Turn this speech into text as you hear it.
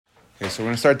So we're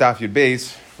going to start Daf Yud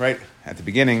Beis right at the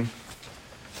beginning.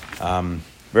 A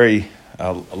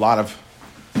lot of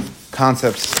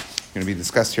concepts going to be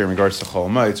discussed here in regards to Chol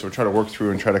Hamoed. So we'll try to work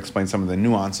through and try to explain some of the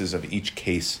nuances of each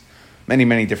case.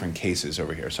 Many different cases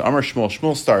over here. So Amar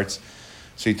Shmuel starts.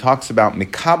 So he talks about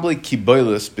Mikable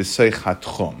Kiboilus B'Seich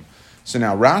HaTchum. So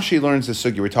now Rashi learns the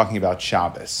sugya. We're talking about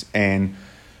Shabbos, and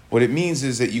what it means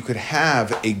is that you could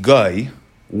have a guy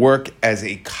work as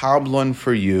a kablan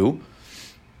for you.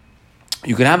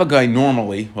 You could have a guy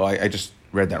normally. Well, I just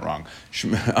read that wrong.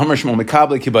 Amar Shmuel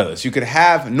Mikable Kiboilus. You could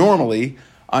have normally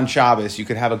on Shabbos. You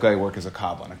could have a guy work as a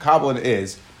kablan. A kablan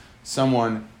is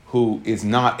someone who is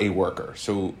not a worker.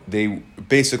 So they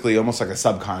basically almost like a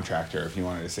subcontractor, if you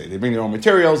wanted to say. They bring their own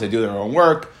materials, they do their own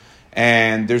work,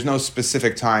 and there's no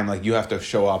specific time like you have to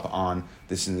show up on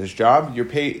this and this job. You're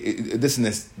paid this and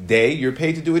this day, you're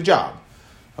paid to do a job.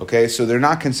 Okay, so they're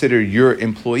not considered your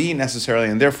employee necessarily,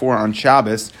 and therefore on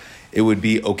Shabbos, it would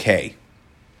be okay.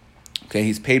 Okay,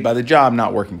 he's paid by the job,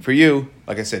 not working for you.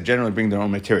 Like I said, generally bring their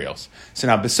own materials. So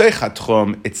now, b'seich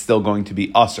hatchum, it's still going to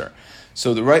be aser.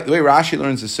 So the way Rashi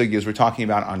learns the sugya is we're talking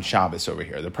about on Shabbos over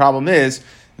here. The problem is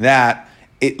that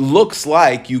it looks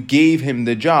like you gave him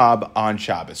the job on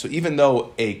Shabbos. So even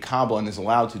though a kablan is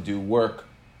allowed to do work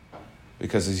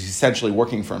because he's essentially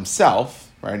working for himself,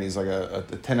 right? He's like a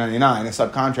 1099, a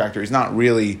subcontractor. He's not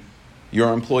really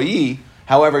your employee.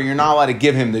 However, you're not allowed to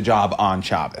give him the job on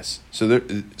Shabbos. So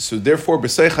therefore,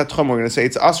 b'seich hatchum, we're going to say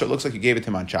it's aser. It looks like you gave it to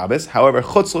him on Shabbos. However,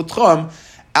 chutz l'tchum,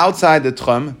 outside the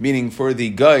tchum, meaning for the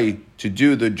guy to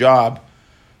do the job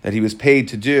that he was paid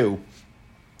to do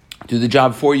the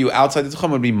job for you outside the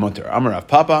tchum would be mutter. Amar Rav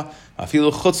Papa,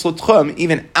 afilu chutz l'tchum,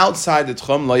 even outside the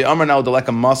tchum, lo yamar now deleka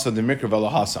masa de mikra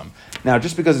v'lahasam. Now,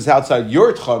 just because it's outside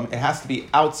your tchum, it has to be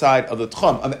outside of the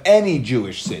tchum of any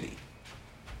Jewish city.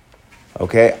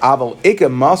 Okay, aval ika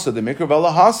masa de mikra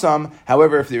v'lahasam.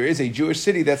 However, if there is a Jewish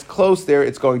city that's close there,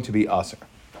 it's going to be aser.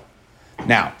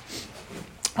 Now,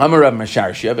 Amar Rav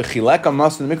Masharshia v'chileka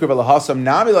masa de mikra v'lahasam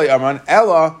nami lo yamran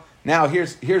ella. Now,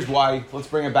 here's why. Let's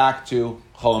bring it back to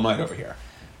Chol Hamoed over here.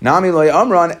 Nami lo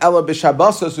yamran ella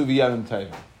b'shabbasos uv'yavim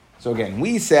tovim. So again,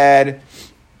 we said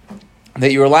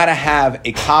that you're allowed to have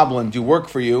a kablan do work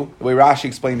for you. The way Rashi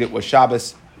explained it was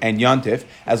Shabbos and Yontif,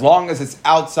 as long as it's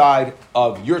outside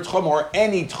of your tchum or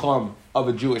any tchum of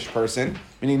a Jewish person,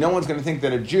 meaning no one's going to think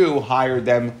that a Jew hired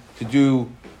them to do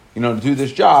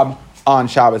this job on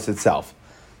Shabbos itself.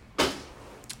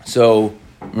 So,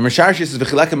 Masharshi says,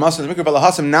 that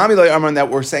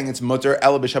we're saying it's mutter,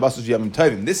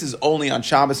 this is only on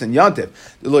Shabbos and Yontif.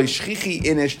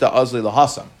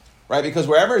 Right? Because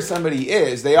wherever somebody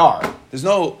is, they are. There's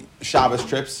no Shabbos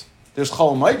trips. There's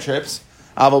Chol Hamoed trips.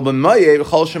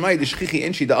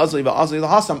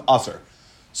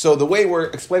 So the way we're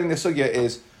explaining the sugya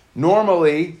is,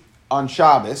 normally on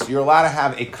Shabbos, you're allowed to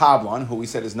have a kablan, who we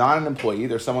said is not an employee.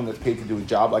 There's someone that's paid to do a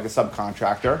job, like a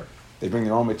subcontractor. They bring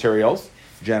their own materials,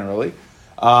 generally.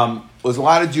 Was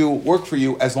allowed to do work for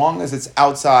you as long as it's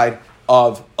outside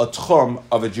of a tchum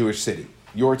of a Jewish city.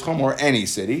 Your tchum or any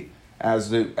city, as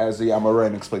the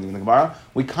Amoraim explained in the Gemara.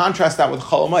 We contrast that with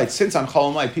Chol Hamoed. Since on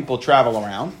Chol Hamoed people travel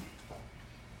around,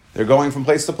 they're going from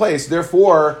place to place.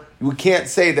 Therefore, we can't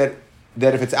say that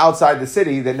if it's outside the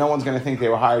city, that no one's going to think they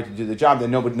were hired to do the job, that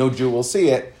no Jew will see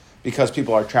it, because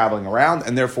people are traveling around,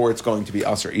 and therefore it's going to be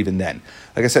usher even then.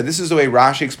 Like I said, this is the way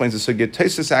Rashi explains the sugya.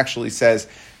 Tosfos actually says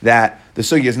that the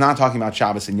sugya is not talking about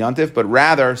Shabbos and Yontif, but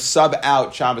rather sub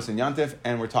out Shabbos and Yontif,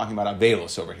 and we're talking about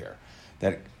Avelos over here.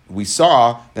 That we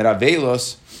saw that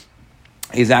Avelos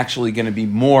is actually going to be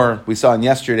more. We saw on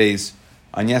yesterday's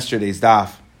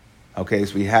daf. Okay,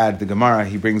 so we had the Gemara.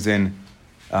 He brings in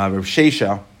Rav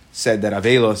Shesha said that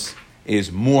Avelos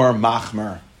is more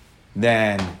machmer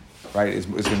than. Right, is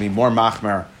going to be more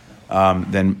machmer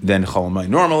than Chol Hamoed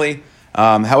normally.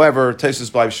 However,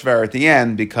 Tosfos bleibt shver at the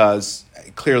end, because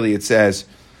clearly it says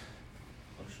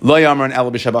Lo yamran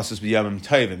ela b'shabbasos b'yamim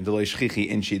tovim d'lo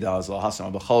shchichi inshi da'az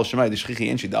lahasam b'chol shemai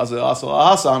d'shchichi inshi da'az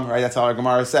lahasam. Right, that's how our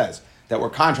Gemara says that we're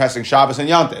contrasting Shabbos and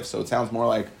Yontif. So it sounds more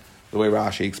like the way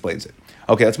Rashi explains it.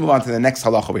 Okay, let's move on to the next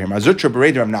halach over here. Mar Zutra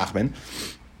b'rei Rav Nachman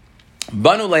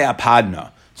banu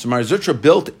le'apadna. So Mar Zutra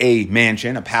built a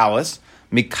mansion, a palace.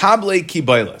 Mikable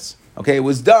kiboilus. Okay, it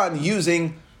was done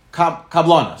using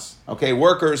kablanos. Okay,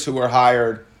 workers who were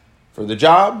hired for the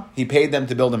job. He paid them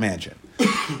to build a mansion.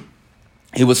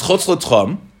 He was chutz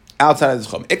l'tchum, outside of the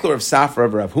tchum. Iklar of Safra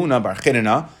of Rav Huna bar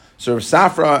Chinina. So Rav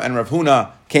Safra and Rav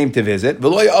Huna came to visit.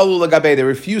 V'lo ya'alu l'gabei. They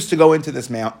refused to go into this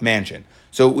mansion.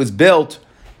 So it was built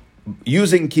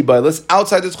using kiboilus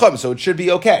outside the tchum. So it should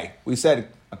be okay. We said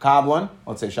a kablan,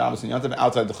 let's say Shabbos and Yontif,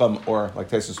 outside the tchum, or like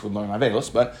Tosfos would learn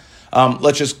Avelos, but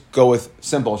Let's just go with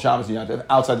simple Shabbos and Yantiv.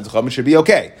 Outside the Tzchum, it should be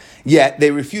okay. Yet,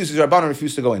 they refused, the Rabbanan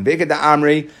refused to go in. Beikad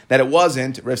Amri, that it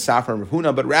wasn't Rav Safra and Rav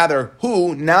Huna, but rather,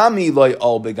 who nami loy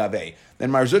ol begaveh.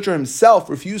 Then Mar Zutra himself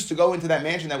refused to go into that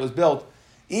mansion that was built,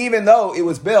 even though it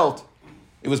was built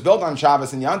on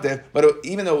Shabbos and Yantiv, but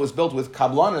even though it was built with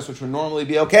kablanis, which would normally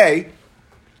be okay.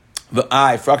 Yet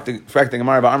chutz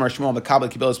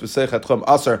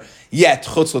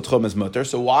l'tchum is mutter.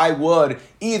 So why would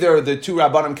either the two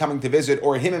Rabbanim coming to visit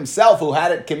or him himself who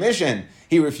had it commissioned,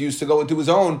 he refused to go into his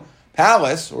own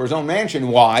palace or his own mansion?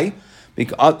 Why?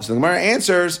 Because, so the Gemara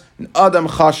answers, Adam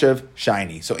Chashav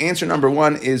Shiny. So answer number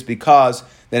one is because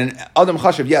that an Adam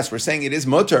Chashav, yes, we're saying it is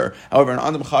mutter. However, an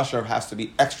Adam Chashav has to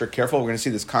be extra careful. We're going to see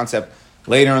this concept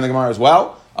later in the Gemara as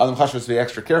well. Adam Chashav has to be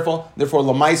extra careful. Therefore,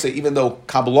 Lamaisa, even though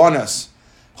Kablonis,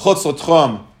 Chutz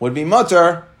l'tchum would be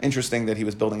mutter, interesting that he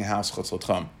was building a house, Chutz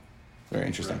l'tchum. Very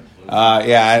interesting. I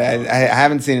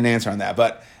haven't seen an answer on that,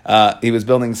 but he was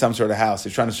building some sort of house. He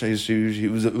was trying to.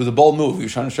 It was a bold move. He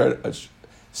was trying to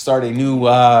start a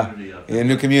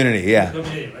new community. Yeah.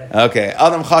 Okay.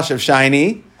 Adam Chashav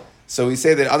Shiny. So we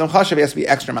say that Adam Chashav has to be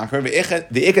extra makar. The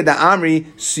ikad amri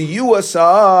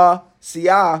siyua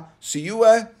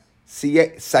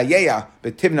sayeya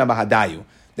betivna bahadayu,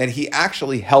 that he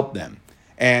actually helped them.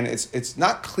 And it's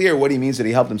not clear what he means that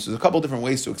he helped them. So there's a couple different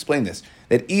ways to explain this.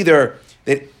 That either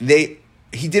that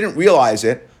he didn't realize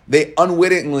it, they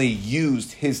unwittingly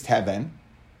used his teven.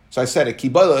 So I said at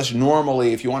Kibbutz,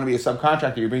 normally if you want to be a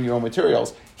subcontractor, you bring your own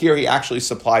materials. Here he actually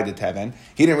supplied the teven.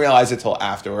 He didn't realize it till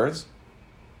afterwards.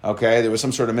 Okay, there was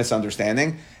some sort of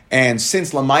misunderstanding. And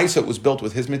since Lamaisa was built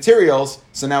with his materials,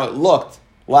 so now it looked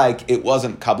like it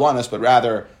wasn't kablanis, but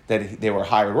rather that they were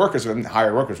hired workers. And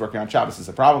hired workers working on Shabbos is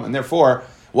a problem. And therefore,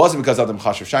 it wasn't because Adam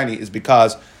Chashav Shiny, it's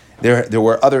because there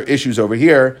were other issues over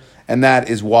here, and that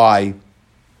is why.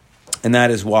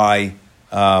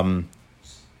 Okay,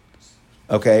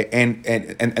 and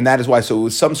that is why. So it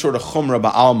was some sort of chumrah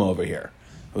ba'alma over here.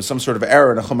 It was some sort of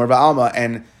error in a chumrah ba'alma,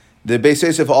 and the Beis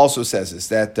Yosef also says this,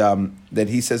 that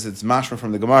he says it's mashma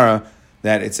from the Gemara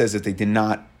that it says that they did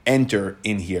not enter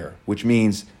in here, which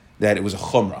means that it was a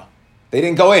chumrah. They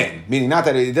didn't go in, meaning not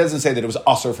that it doesn't say that it was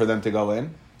usher for them to go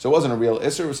in. So it wasn't a real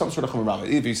isser, it was some sort of chumrah.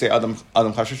 If you say Adam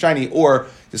Chashav Shiny, or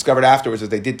discovered afterwards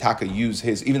that they did taka use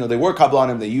his, even though they were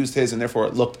kablanim, they used his, and therefore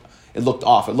it looked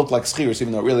off. It looked like schirus,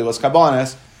 even though it really was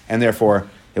kablanis, and therefore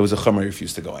it was a chumrah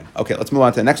refused to go in. Okay, let's move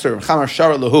on to the next story. Chamar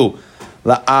Shara Lahu.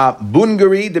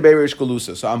 Bungari de Reish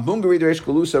Galusa. So on Bungari de Reish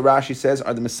Galusa, Rashi says,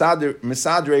 are the Misadrei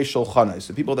Shulchanos,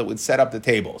 the people that would set up the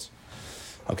tables.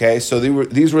 Okay, so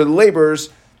these were the laborers.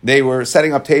 They were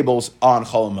setting up tables on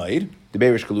Chol Hamoed, de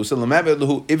Reish Galusa. L'meved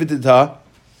lahu ividita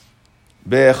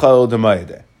be'chol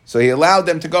d'mayde. So he allowed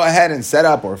them to go ahead and set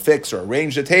up or fix or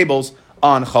arrange the tables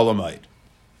on Chol Hamoed.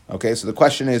 Okay, so the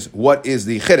question is, what is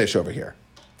the chiddush over here?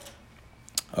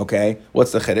 Okay,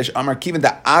 what's the chiddush? Amar kiven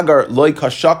da agar loy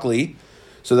kashakli.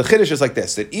 So the chiddush is like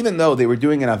this, that even though they were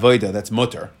doing an avodah that's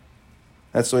mutter,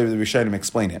 that's the way the Rishonim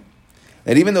explain it,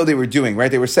 that even though they were doing, right,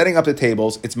 they were setting up the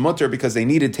tables, it's mutter because they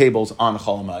needed tables on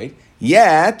Chol Hamoed,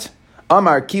 yet,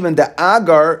 Amar kiven da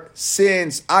agar,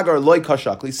 since agar loy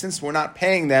kashakli, since we're not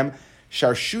paying them,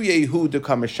 sharshu yehu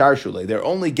dekam sharshule, they're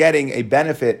only getting a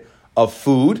benefit of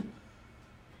food.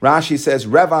 Rashi says,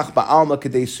 Revach ba'alma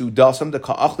kadei sudasam de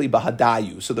ka'achli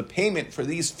bahadayu. So the payment for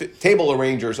these table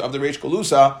arrangers of the Reish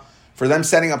Galusa, for them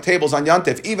setting up tables on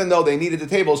Yantif, even though they needed the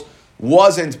tables,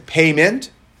 wasn't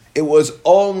payment. It was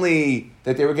only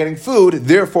that they were getting food,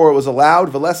 therefore it was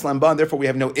allowed, Veles Lamban, therefore we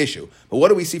have no issue. But what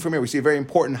do we see from here? We see a very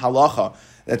important halacha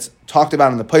that's talked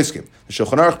about in the Poskim. The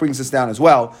Shulchan Aruch brings this down as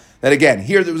well, that again,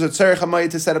 here there was a Tzarech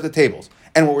HaMayit to set up the tables.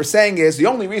 And what we're saying is, the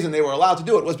only reason they were allowed to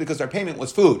do it was because their payment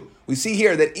was food. We see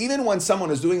here that even when someone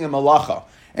is doing a malacha,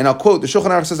 and I'll quote, the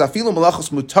Shulchan Aruch says, Afilu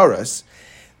malachos mutaras,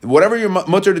 whatever you're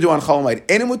mutter to do on Chol Hamoed,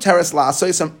 enu mutaras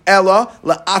la'asoysam ela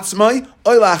la'atzmai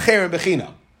oy la'acherim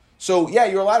b'chinam. So yeah,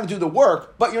 you're allowed to do the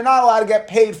work, but you're not allowed to get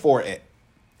paid for it.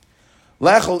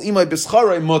 Lechol imay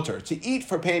b'scharei mutter, to eat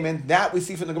for payment, that we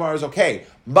see from the Gemara is okay,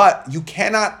 but you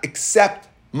cannot accept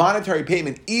monetary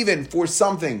payment even for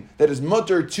something that is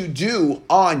mutter to do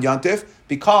on Yantif,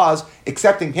 because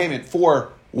accepting payment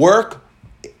for work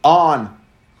on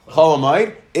Chol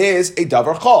Hamoed is a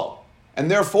davar chol. And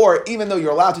therefore, even though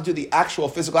you're allowed to do the actual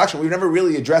physical action, we've never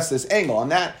really addressed this angle,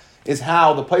 and that is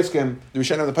how the Poskim, the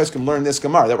Rishonim of the Poskim learned this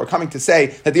Gemara, that we're coming to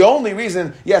say that the only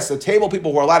reason, yes, the table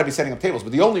people were allowed to be setting up tables,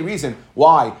 but the only reason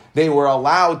why they were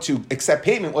allowed to accept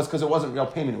payment was because it wasn't real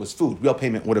payment, it was food. Real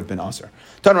payment would have been aser.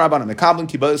 Tan Rabbanan, the Kablan,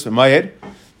 Kibbutz, Mayed,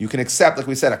 you can accept, like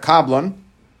we said, a Kablan,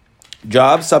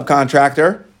 job,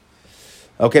 subcontractor.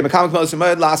 Okay,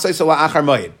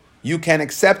 you can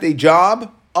accept a job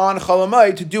on Chol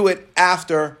Hamoed to do it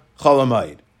after Chol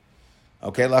Hamoed.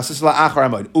 Okay,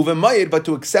 but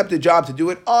to accept a job to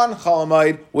do it on Chol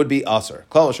Hamoed would be aser.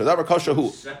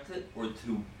 Accept it or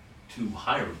to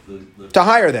hire the to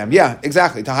hire them, yeah,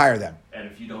 exactly, to hire them. And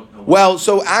if you don't know, well,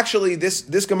 so actually,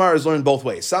 this Gemara is learned both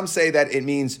ways. Some say that it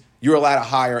means you're allowed to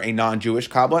hire a non-Jewish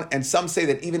kabbalah, and some say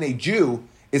that even a Jew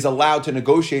is allowed to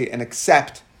negotiate and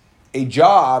accept a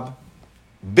job,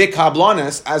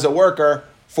 bikablanis, as a worker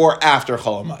for after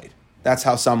Chol Hamoed. That's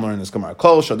how some learn this Gemara.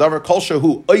 Kol shadavar, kol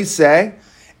shehu oiseh,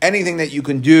 anything that you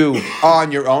can do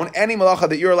on your own, any malacha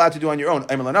that you're allowed to do on your own,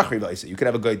 you could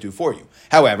have a guy do for you.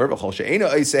 However, b'chol she'eino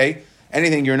oiseh,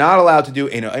 anything you're not allowed to do,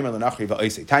 Tanya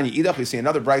idach, we see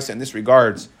another brisa in this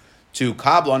regards to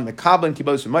kablan, mekablan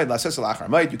kibos umayid, lasas alachar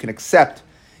mayid, you can accept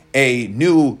a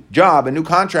new job, a new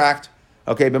contract,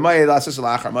 okay, b'mayid lasas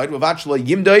alachar mayid, v'vachla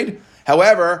yimdoid,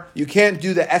 however, you can't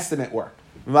do the estimate work.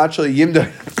 V'vachla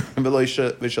yimdoid,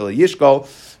 v'shala yishkol,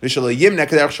 v'shala yimnek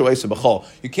derech shoysa b'chol.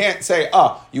 You can't say,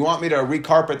 you want me to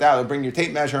recarpet that, or bring your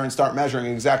tape measure and start measuring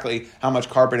exactly how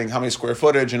much carpeting, how many square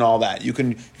footage, and all that. You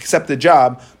can accept the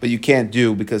job, but you can't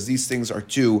do, because these things are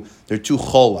too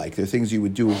chol-like. They're things you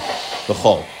would do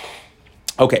b'chol.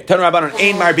 Okay, Tanu Rabbanon,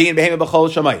 ein marbiin behema b'chol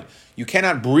shamayid. You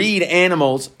cannot breed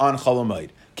animals on Chol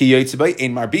Hamoed.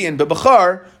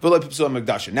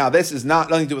 Now, this is not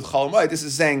nothing to do with Chol Hamoed. This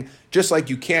is saying, just like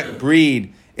you can't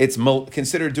breed, it's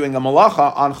considered doing a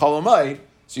malacha on Chol Hamoed,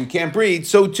 so you can't breed,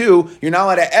 so too, you're not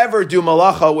allowed to ever do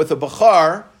malacha with a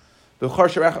bachar. You're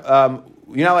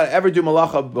not allowed to ever do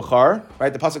malacha b'char,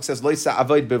 right? The pasuk says, Loisa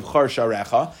avoid b'char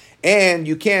sharecha, and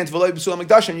you can't, v'loi b'sulam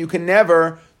mikdashin, you can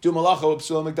never do malacha with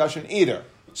b'sulam mikdashin either.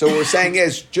 So what we're saying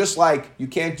is, just like you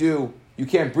can't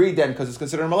breed them because it's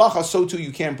considered a malacha, so too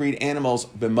you can't breed animals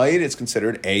b'mayid, it's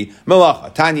considered a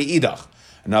malacha. Tanya idach.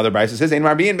 Another brisa says, Ein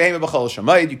marbiin behema b'chol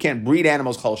shamayid, you can't breed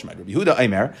animals chol shamayid. Rabbi Yehuda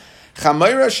Eimer,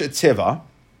 chamayra shetiva.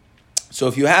 So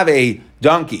if you have a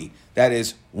donkey that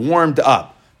is warmed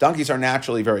up, donkeys are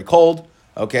naturally very cold,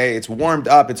 okay, it's warmed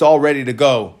up, it's all ready to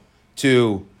go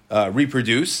to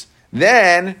reproduce,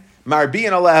 then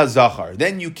marbiin aleh zachar,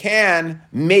 then you can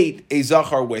mate a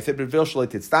zachar with it, but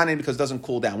because it doesn't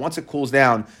cool down. Once it cools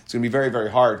down, it's going to be very, very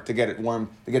hard to get it warm,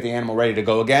 to get the animal ready to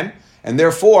go again, and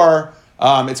therefore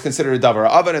it's considered a davar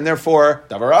avid, and therefore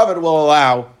davar avid will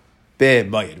allow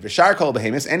be'mayid. V'shar kol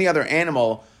behemis, any other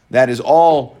animal that is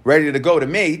all ready to go to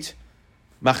mate,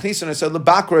 machnisun, so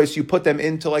lebakros, you put them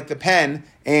into like the pen,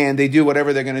 and they do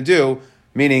whatever they're going to do.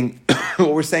 Meaning,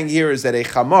 what we're saying here is that a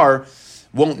chamar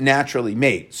won't naturally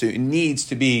mate, so it needs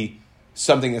to be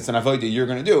something that's an avodah you're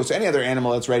going to do. So any other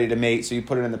animal that's ready to mate, so you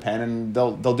put it in the pen, and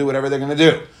they'll do whatever they're going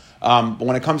to do. But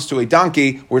when it comes to a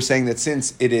donkey, we're saying that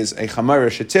since it is a chamara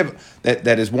shetiva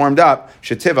that is warmed up,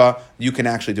 shetiva, you can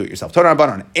actually do it yourself. Torah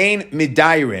Rabbanon, ein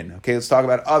midairin. Okay, let's talk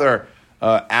about other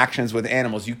actions with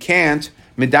animals. You can't.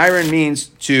 Midairin means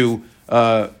to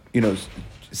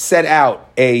set out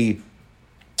a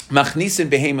machnisin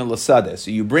behema lasada.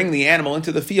 So you bring the animal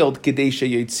into the field kadesha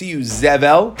yitziu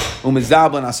zevel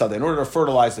umizablan asada, in order to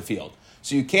fertilize the field.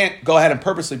 So you can't go ahead and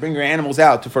purposely bring your animals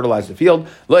out to fertilize the field.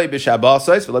 You can't do it Shabbos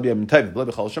or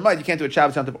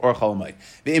Chol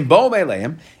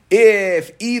Hamoed.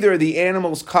 If either the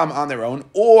animals come on their own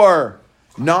or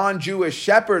non-Jewish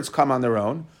shepherds come on their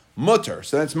own, mutter.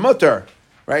 So that's mutter,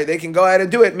 right? They can go ahead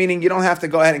and do it, meaning you don't have to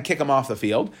go ahead and kick them off the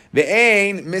field. However,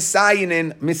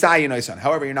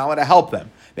 you're not allowed to help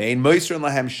them. So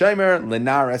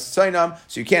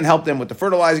you can't help them with the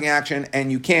fertilizing action,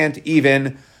 and you can't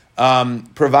even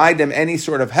provide them any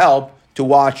sort of help to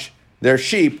watch their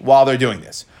sheep while they're doing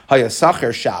this.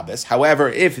 However,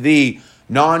 if the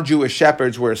non-Jewish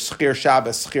shepherds were schir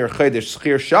Shabbos, schir Chodesh,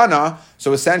 schir Shana,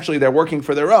 so essentially they're working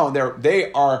for their own.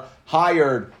 They are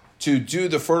hired to do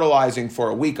the fertilizing for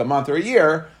a week, a month, or a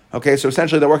year. Okay, so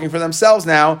essentially they're working for themselves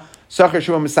now. Schir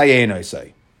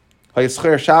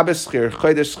Shabbos, schir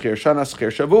Chodesh, schir Shana, schir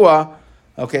Shavua.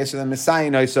 Okay, so then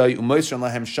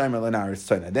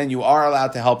then you are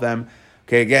allowed to help them.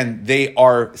 Okay, again, they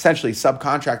are essentially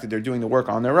subcontracted. They're doing the work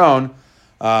on their own.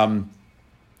 And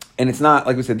it's not,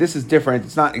 like we said, this is different.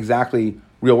 It's not exactly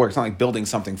real work. It's not like building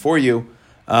something for you.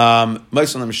 Rebbe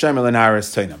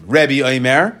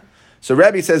Omer. So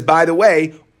Rebbe says, by the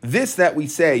way, this that we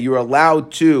say, you're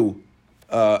allowed to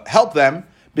help them,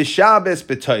 b'Shabbos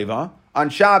b'toiva. On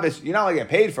Shabbos, you're not going to get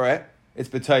paid for it. It's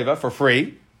b'toiva, for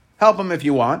free. Help them if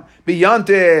you want.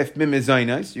 B'yantif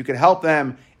b'mizaynos. You can help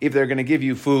them if they're going to give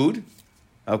you food.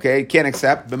 Okay, can't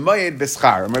accept. B'mayed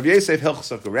b'schar. Rabbi Yosef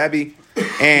hilchsok Rebbe.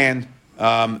 And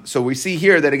so we see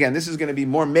here that, again, this is going to be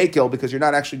more makil because you're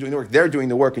not actually doing the work. They're doing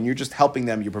the work and you're just helping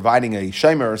them. You're providing a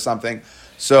shemer or something.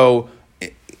 So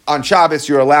on Shabbos,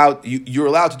 you're allowed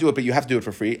to do it, but you have to do it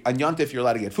for free. On Yontif, you're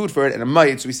allowed to get food for it. And on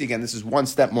Mayed, so we see again, this is one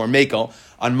step more makel.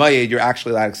 On Mayed, you're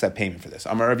actually allowed to accept payment for this.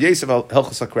 Amar Rav Yosef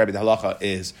Hilchos HaKrebbe, the halacha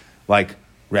is like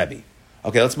Rebbe.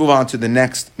 Okay, let's move on to the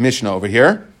next Mishnah over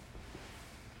here.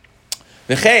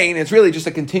 V'chein, it's really just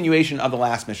a continuation of the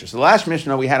last Mishnah. So the last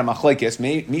Mishnah, we had a machlekes,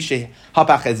 Mishe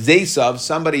Hapach Zesav,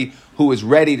 somebody who is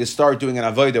ready to start doing an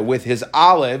avodah with his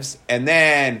olives, and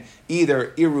then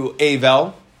either Iru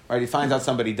Avel, right? He finds out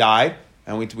somebody died,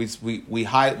 and we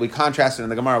contrasted in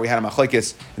the Gemara. We had a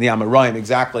machlekes in the Amoraim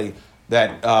exactly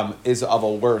that is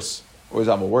Avel worse, or is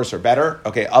Avel worse or better?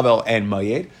 Okay, Avel and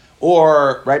Mayed,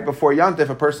 or right before Yontif, if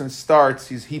a person starts,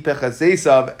 he's Hipech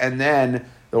Zesav, and then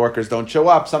the workers don't show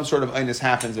up, some sort of illness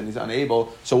happens and he's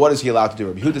unable, so what is he allowed to do?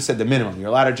 Rabbi Yehuda said the minimum. You're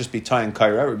allowed to just be tying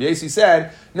kaira. Rabbi Yossi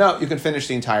said, no, you can finish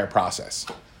the entire process.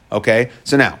 Okay?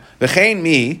 So now, v'chein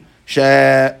mi she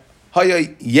haya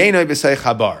yenoi b'sei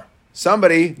chabar.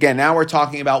 Somebody, again, now we're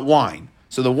talking about wine.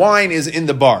 So the wine is in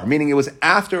the bar, meaning it was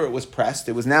after it was pressed,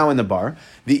 it was now in the bar.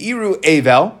 The iru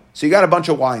avel, so you got a bunch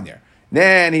of wine there.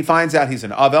 Then he finds out he's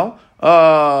an avel,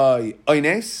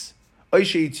 oines,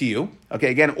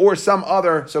 okay, again, or some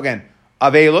other, so again,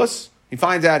 Avelus, he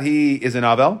finds out he is an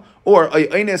Avel, or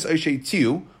Eines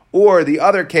Oishetiu, or the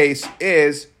other case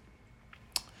is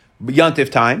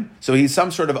Yontif time, so he's some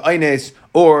sort of Eines,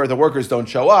 or the workers don't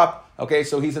show up, okay,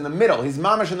 so he's in the middle, he's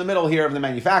mamish in the middle here of the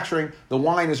manufacturing, the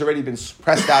wine has already been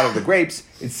pressed out of the grapes,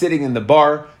 it's sitting in the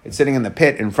bar, it's sitting in the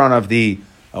pit in front of the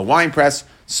wine press.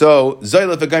 So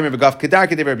Zoylef v'gaymer v'gaf kedar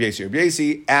kedev Rabbi Yossi. Rabbi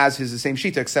Yossi, as is the same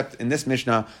shita, except in this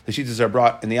Mishnah, the shitas are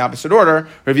brought in the opposite order.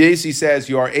 Rabbi Yossi says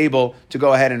you are able to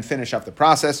go ahead and finish up the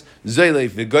process. Zoylef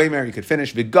v'gaymer, you could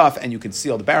finish v'gaf, and you can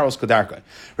seal the barrels kedarka.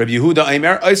 Rabbi Yehuda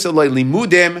Aimer oisalei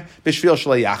limudim b'shvil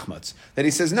shlei yachmatz. That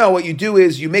he says no, what you do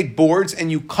is you make boards and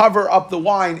you cover up the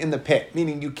wine in the pit,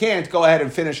 meaning you can't go ahead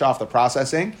and finish off the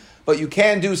processing, but you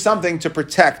can do something to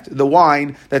protect the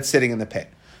wine that's sitting in the pit.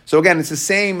 So again, it's the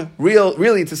same,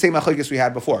 really it's the same machlokes we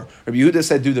had before. Rabbi Yehuda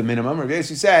said do the minimum. Rabbi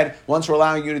Yossi said, once we're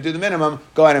allowing you to do the minimum,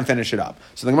 go ahead and finish it up.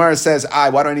 So the Gemara says,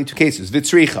 why do I need two cases?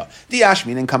 Vitzricha.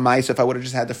 Diashmin and kamai, so if I would have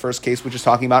just had the first case, which is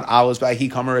talking about olives by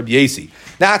Hikama Rabbi Yossi.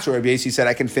 That's where Rabbi Yossi said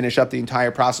I can finish up the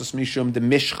entire process, mishum de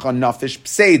mishcha nafish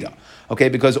pseida. Okay,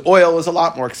 because oil is a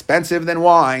lot more expensive than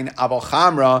wine. Aval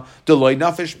chamra, deloy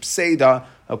nafish pseida.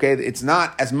 Okay, it's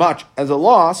not as much as a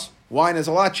loss. Wine is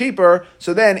a lot cheaper,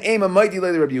 so then Ema Mighty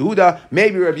Lady Rabbi Yehuda,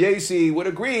 maybe Rabbi Yossi would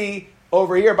agree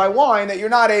over here by wine that you're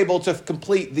not able to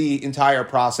complete the entire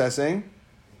processing.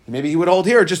 Maybe he would hold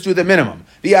here, just do the minimum.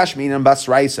 V'yashmin and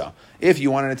basraisa. If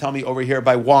you wanted to tell me over here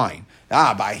by wine,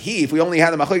 by he, if we only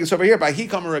had the machlokes over here, by he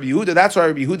come Rabbi Yehuda, that's why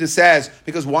Rabbi Yehuda says,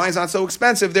 because wine's not so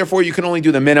expensive, therefore you can only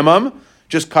do the minimum.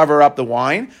 Just cover up the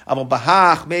wine.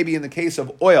 Maybe in the case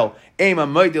of oil, maybe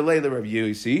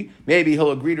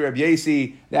he'll agree to Rabbi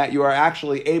Yossi that you are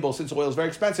actually able, since oil is very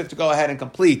expensive, to go ahead and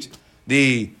complete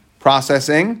the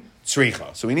processing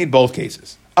tzricha. So we need both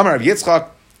cases. Amar Rav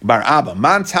Yitzchak bar Abba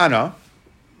man Tana.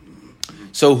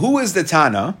 So who is the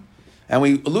Tana? And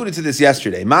we alluded to this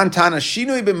yesterday. Man Tana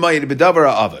shinui b'mayid b'davar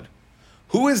ha'avad.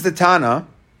 Who is the Tana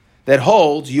that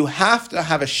holds you have to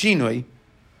have a shinui?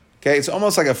 Okay, it's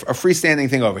almost like a freestanding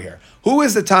thing over here. Who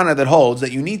is the Tana that holds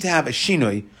that you need to have a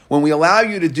shinui when we allow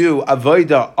you to do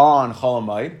avodah on Chol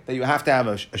Hamoed, that you have to have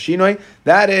a shinui?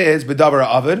 That is b'davar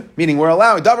ha'avad, meaning we're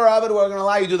allowing davar ha'avad, we're going to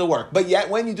allow you to do the work. But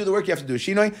yet, when you do the work, you have to do a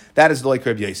shinui. That is like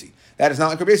Rabbi Yossi. That is not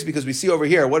like Rabbi Yossi because we see over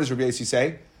here, what does Rabbi Yossi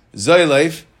say?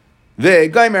 Zoyleif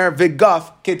v'gaimer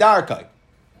v'gaf kedarkai.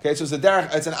 Okay, so it's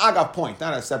an agav point,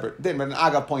 not a separate din, but an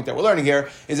agav point that we're learning here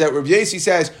is that Rav Yossi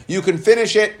says you can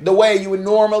finish it the way you would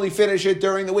normally finish it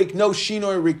during the week. No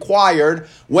shinoi required.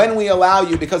 When we allow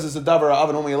you, because it's a davar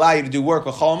oven, when we allow you to do work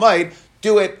with Chol Hamoed,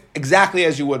 do it exactly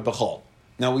as you would b'chol.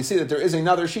 Now we see that there is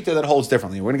another shita that holds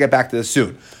differently. We're going to get back to this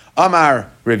soon. Amar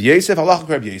Rav Yosef, halacha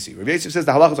Rav Yossi. Rav Yosef says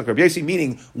the halacha is like Rav Yossi,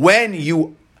 meaning when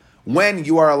you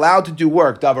are allowed to do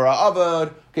work, davar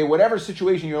avad, okay, whatever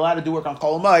situation you're allowed to do work on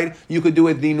Chol Hamoed, you could do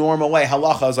it the normal way.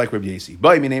 Halacha is like Rabbi Yossi.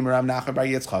 By my name Rav Nachman bar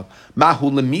Yitzchak.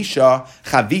 Mahu lemisha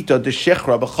chavita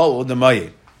deshechra b'chol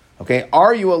demayed. Okay,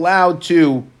 are you allowed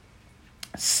to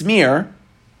smear?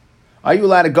 Are you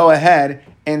allowed to go ahead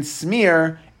and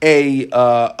smear a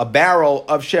barrel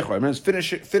of shechra? I mean,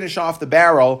 finish off the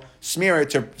barrel, smear it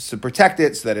to protect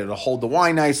it so that it'll hold the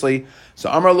wine nicely. So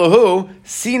Amar Lahu,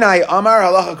 Sinai Amar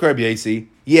Halacha Rabbi Yossi.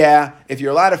 Yeah, if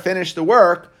you're allowed to finish the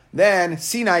work, then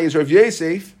Sinai is Rav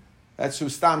Yosef. That's who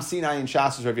Stam Sinai in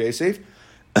Shas is Rav Yosef.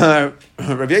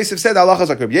 Rav Yosef said halacha is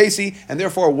like Rav Yossi, and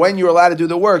therefore when you're allowed to do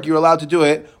the work, you're allowed to do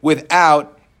it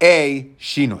without a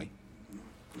shinui.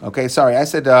 Okay, sorry, I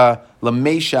said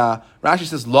lamesha. Rashi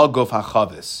says lagov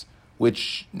hachavis,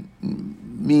 which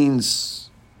means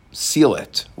seal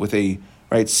it with a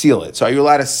right. Seal it. So are you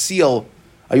allowed to seal?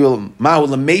 Are you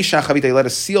allowed to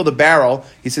seal the barrel?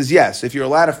 He says yes. If you're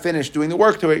allowed to finish doing the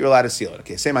work to it, you're allowed to seal it.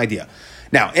 Okay, same idea.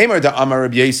 Now, Emer da Amar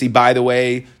Rabbi Yosi, by the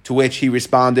way, to which he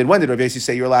responded, when did Rabbi Yosi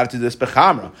say you're allowed to do this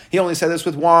bechamra? He only said this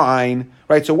with wine,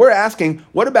 right? So we're asking,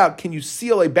 what about can you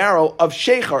seal a barrel of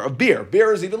sheikhar, of beer?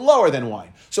 Beer is even lower than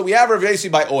wine. So we have Rabbi Yosi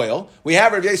by oil, we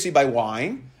have Rabbi Yosi by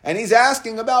wine, and he's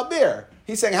asking about beer.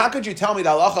 He's saying, how could you tell me the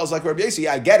halacha is like Rabbi Yosi?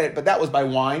 I get it, but that was by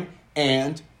wine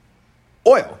and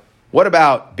oil. What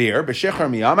about beer? B'sheikhar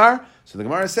miyamar. So the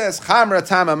Gemara says, chamra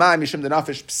tama mai mishum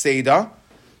denafish pseida,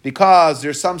 because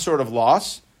there's some sort of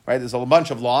loss, right? There's a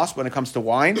bunch of loss when it comes to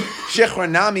wine.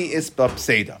 Sheikhar nami is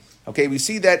pseida. Okay, we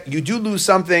see that you do lose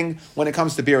something when it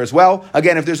comes to beer as well.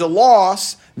 Again, if there's a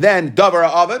loss, then davar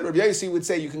avid. Rabbi Yosi would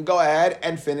say you can go ahead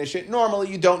and finish it.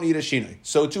 Normally, you don't need a shinoi.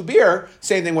 So to beer,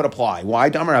 same thing would apply. Why?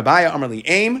 Damar Abaya Amar li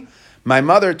aim. My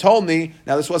mother told me.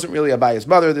 Now, this wasn't really Abaya's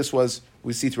mother. This was,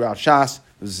 we see throughout Shas.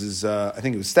 This is, I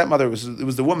think it was stepmother. It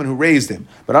was the woman who raised him.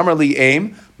 But Amar li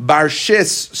aim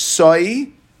barshis soi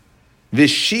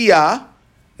vishia.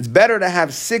 It's better to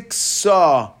have 6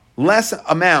 saw, less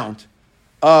amount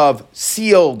of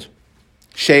sealed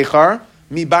sheikhar,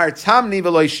 mi bar tamni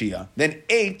v'lo shia, than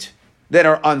 8 that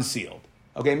are unsealed.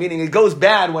 Okay, meaning it goes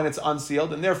bad when it's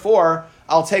unsealed, and therefore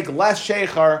I'll take less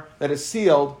sheikhar that is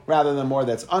sealed rather than more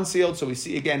that's unsealed. So we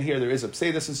see again here there is a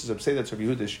pseida. Since there's a pseida, that's Rabbi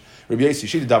Yehuda, Rabbi Yosi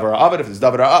Shita davar avid. If it's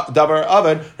davar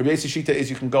avid, Rabbi Yosi Shita is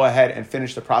you can go ahead and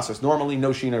finish the process normally, no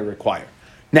shina required.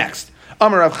 Next,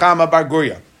 Amar Rav Chama bar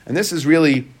Gurya, and this is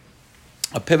really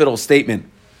a pivotal statement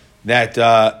that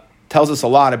tells us a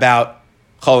lot about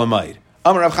Chol HaMoed.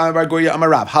 Amar Rav Chama bar Gurya Amar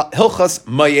Rav Hilchas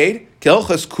Moed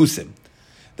Hilchas Kusim.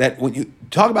 That when you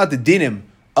talk about the dinim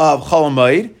of Chol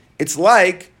HaMoed, it's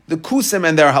like the kusim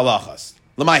and their halachas.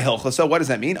 Lamai hilchas. So what does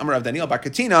that mean? Amar Rav Daniel bar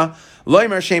Katina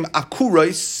loimer shem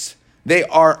akuros. They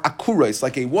are akuros,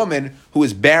 like a woman who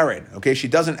is barren. Okay, she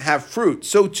doesn't have fruit.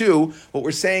 So too, what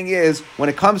we're saying is, when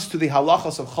it comes to the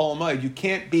halachas of Chol HaMoed, you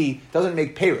can't be, doesn't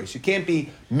make peiros. You can't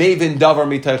be maven davar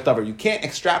mitayich davar. You can't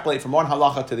extrapolate from one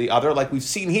halacha to the other. Like we've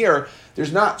seen here,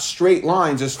 there's not straight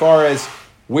lines as far as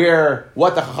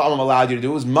what the Chachamim allowed you to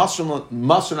do. It was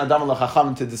Masrun Adam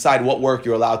al-Chachamim to decide what work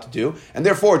you're allowed to do. And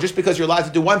therefore, just because you're allowed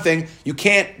to do one thing, you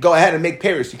can't go ahead and make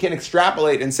peiros. You can't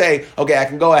extrapolate and say, okay, I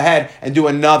can go ahead and do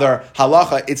another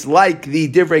halacha. It's like the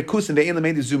divrei kusim, the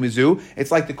inlamed zumizu.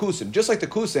 It's like the kusim. Just like the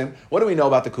kusim, what do we know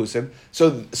about the kusim?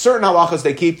 So certain halachas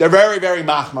they keep, they're very, very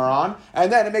machmar on, and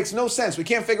then it makes no sense. We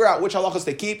can't figure out which halachas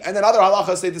they keep, and then other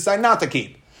halachas they decide not to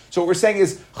keep. So what we're saying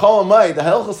is, Chol HaMoed, the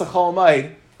halachas of Chol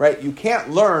HaMoed, right? You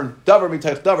can't learn davar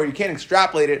mitayich davar. You can't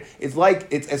extrapolate it. It's like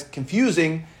it's as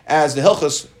confusing as the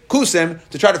hilchos kusim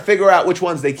to try to figure out which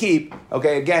ones they keep.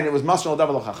 Okay, again, it was masnal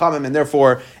davar l'chachamim, and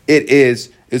therefore it is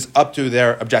up to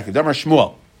their objective. Damar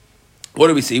Shmuel. What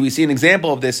do we see? We see an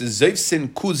example of this is zayfsin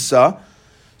kuzza.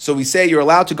 So we say you're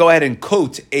allowed to go ahead and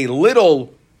coat a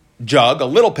little jug, a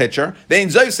little pitcher. Then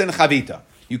zayfsin chavita.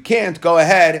 You can't go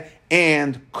ahead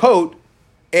and coat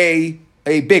a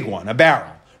big one, a barrel.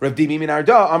 Rav Dimi min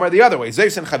Arda Amar the other way.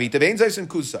 Zayvsin chavita vein zayvsin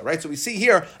kusa. Right. So we see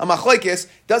here a machlekes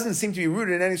doesn't seem to be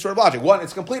rooted in any sort of logic. One,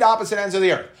 it's complete opposite ends of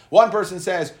the earth. One person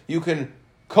says you can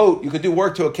do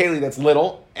work to a keli that's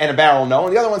little and a barrel no,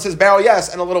 and the other one says barrel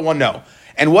yes and a little one no.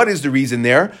 And what is the reason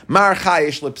there? Mar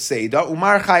chayish lepseida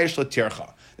umar chayish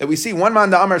letircha. That we see one man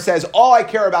the Amar says all I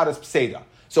care about is pseida.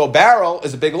 So a barrel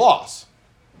is a big loss.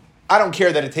 I don't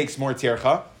care that it takes more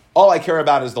tircha. All I care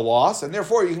about is the loss, and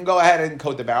therefore you can go ahead and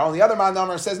coat the barrel. And the other man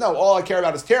Amar says, no, all I care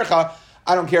about is tircha.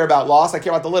 I don't care about loss. I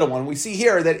care about the little one. We see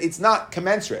here that it's not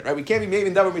commensurate, right? We can't be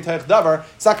mavin davar mitayich davar.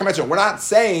 It's not commensurate. We're not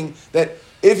saying that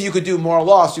if you could do more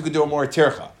loss, you could do more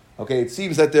tircha. Okay, it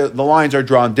seems that the lines are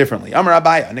drawn differently. Amar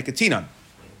Abaya, Nikatinon.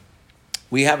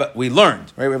 We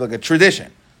learned, right? We have like a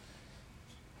tradition.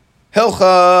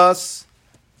 Hilchas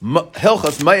Moed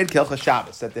Hilchas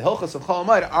Shabbos. That the Hilchas of Chol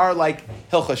HaMoed are like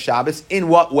Hilchas Shabbos. In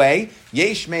what way?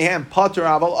 Yesh mehem pater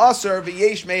aval aser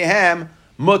v'yesh mehem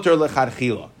muter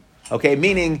lecharchila. Okay,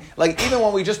 meaning like even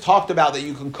when we just talked about that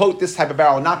you can coat this type of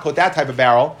barrel and not coat that type of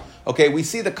barrel. Okay, we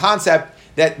see the concept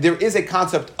that there is a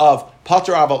concept of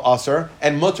pater aval aser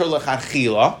and muter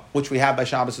lecharchila, which we have by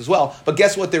Shabbos as well. But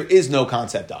guess what? There is no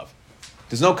concept of.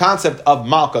 There's no concept of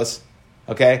malchus.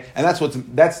 Okay, and that's the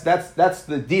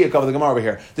diak of the Gemara over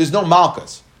here. There's no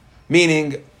malchus,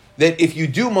 meaning that if you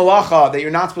do malacha that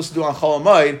you're not supposed to do on Chol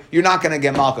HaMoed, you're not going to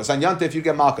get malchus. On Yom Tov you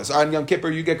get malchus. On Yom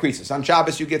Kippur you get krisis. On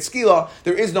Shabbos you get skila.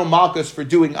 There is no malchus for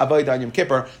doing avodah on Yom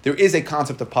Kippur. There is a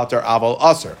concept of pater aval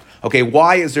aser. Okay,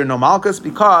 why is there no malchus?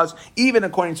 Because even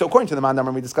according to the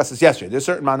Mandamar, we discussed this yesterday, there's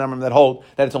certain Mandamar that hold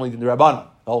that it's only the Rabbanan.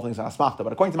 The whole thing's an asmachta.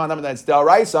 But according to Mandamar that it's the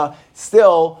Araisa,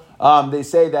 still they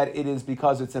say that it is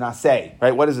because it's an asay.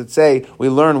 Right? What does it say? We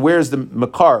learn where's the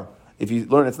makar. If you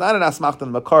learn it's not an asmachta, the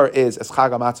makar is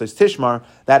eschag amatzos tishmar.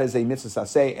 That is a mitzvah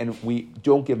asay, and we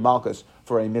don't give malchus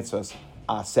for a mitzvah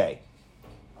asay.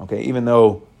 Okay, even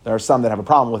though there are some that have a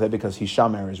problem with it because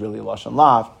hishamer is really lashon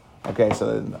lav. Okay,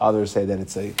 so others say that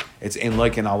it's in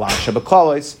loikin Allah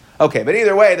shabaklalos. Okay, but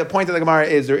either way, the point of the Gemara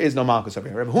is there is no malchus over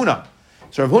here. Rav Huna.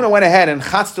 So Rav Huna went ahead and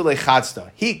chatztu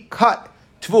lechatzta. He cut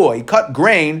tvua, he cut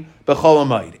grain b'chol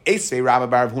hamoed. Esvei Rabba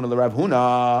bar Rav Huna l'Rav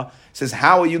Huna says,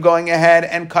 how are you going ahead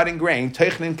and cutting grain?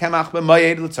 Teichnin kemach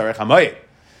b'moed l'tzarech hamoed.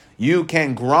 You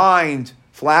can grind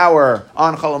flour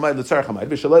on chol hamoed l'tzarech hamoed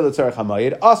v'shalei l'tzarech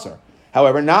hamoed aser.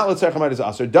 However, not l'tzarech hamoed is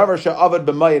aser. Davar she'avad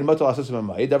b'moed motel asus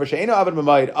b'moed. Davar she'eno avad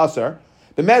b'moed aser.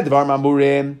 B'med dvar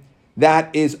mamurim.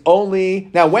 That is only...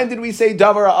 Now, when did we say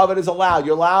davar avad is allowed?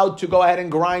 You're allowed to go ahead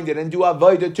and grind it and do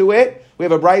avodah to it. We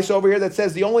have a brayso over here that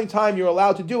says the only time you're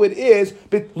allowed to do it is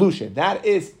bitlushin. That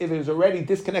is if it is already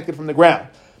disconnected from the ground.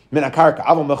 Min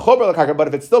akarka. But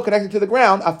if it's still connected to the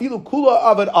ground, afilu kula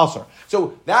avad aser.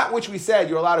 So that which we said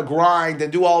you're allowed to grind and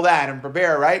do all that and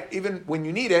prepare, right? Even when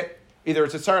you need it, either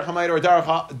it's a tzarech hamayit or a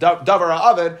davar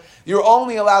avad, you're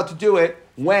only allowed to do it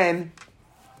when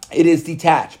it is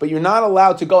detached, but you're not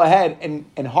allowed to go ahead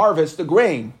and harvest the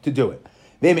grain to do it.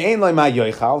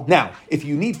 Now, if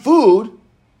you need food,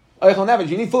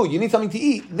 you need something to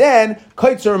eat, then,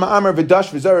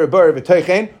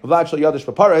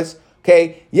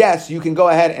 okay, yes, you can go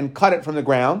ahead and cut it from the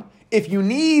ground. If you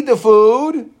need the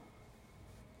food,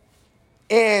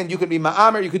 and you could be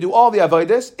ma'amer, you could do all the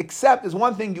avodas, except there's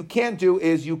one thing you can't do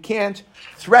is you can't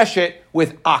thresh it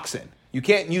with oxen. You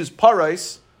can't use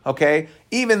paros. Okay,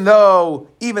 even though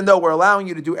we're allowing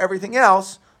you to do everything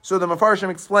else, so the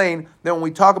Mefarshim explain that when we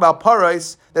talk about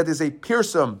paros, that there's a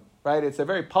pirsum, right? It's a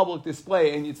very public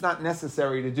display, and it's not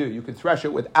necessary to do. You can thresh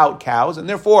it without cows, and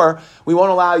therefore we won't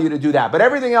allow you to do that. But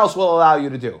everything else will allow you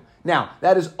to do. Now,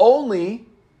 that is only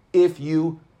if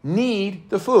you need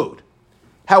the food.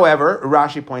 However,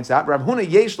 Rashi points out, Rav Huna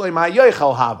yesh lo ma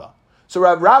yochel hava. So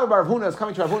Rav Bar Huna is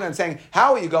coming to Rav Huna and saying,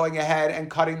 how are you going ahead and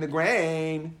cutting the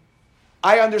grain?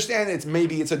 I understand it's a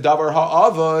davar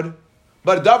ha'avad,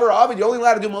 but a davar ha'avad, you're only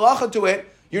allowed to do malacha to it.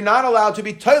 You're not allowed to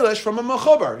be toilish from a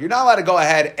mechuber. You're not allowed to go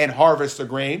ahead and harvest the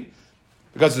grain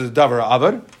because it's a davar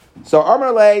ha'avad. So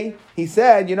Amar Lei, he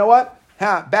said, you know what?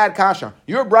 Bad kasha.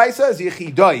 Your brisa is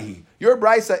yichidaihi. Your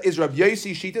brisa is Rav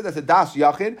Yosi Shita, that's a das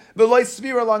yachid. V'loi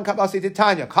svira lan kabasi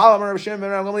titanya. Kalam Rav Shimon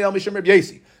Rav Gamliel Mishim Rav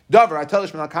Yosi. Davar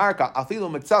atelish min al-karka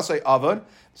afilu mitzasei avad.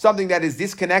 Something that is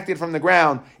disconnected from the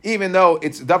ground, even though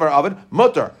it's davar avad,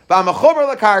 mutter. V'amachover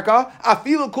la-karka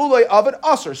afilu kuloi avad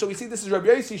aser. So we see this is Rav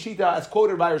Yosi Shita as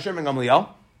quoted by Rav Shimon Gamliel.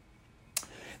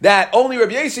 That only Rav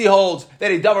Yosi holds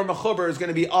that a davar mechuber is going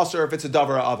to be aser if it's a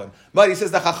davar oven. But he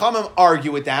says the Chachamim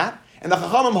argue with that, and the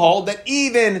Chachamim hold that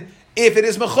even if it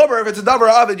is mechuber, if it's a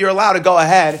davar oven, you're allowed to go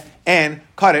ahead and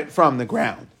cut it from the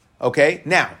ground. Okay?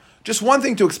 Now, just one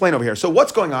thing to explain over here. So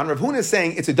what's going on? Rav Huna is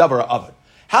saying it's a davar oven.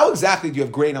 How exactly do you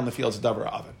have grain on the fields of davar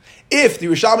oven? If the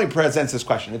Yerushalmi presents this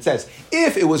question, it says,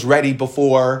 if it was ready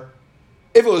before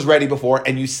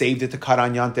and you saved it to cut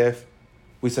on Yantif,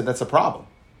 we said that's a problem.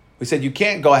 We said you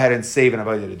can't go ahead and save an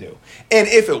avodah to do. And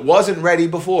if it wasn't ready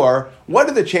before, what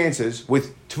are the chances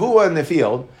with tvua in the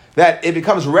field that it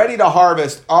becomes ready to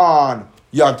harvest on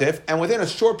Yantif, and within a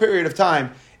short period of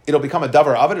time, it'll become a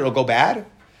davar oven, it'll go bad?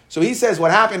 So he says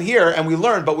what happened here, and we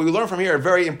learned from here a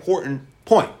very important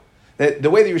point. That the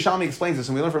way the Yerushalmi explains this,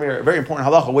 and we learn from here a very important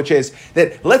halacha, which is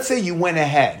that let's say you went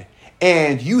ahead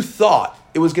and you thought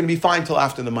it was going to be fine till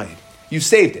after the Moed. You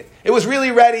saved it. It was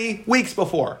really ready weeks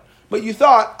before. But you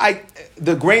thought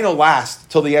the grain will last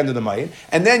till the end of the Moed.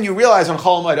 And then you realize on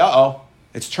Chol Moed,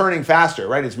 it's turning faster,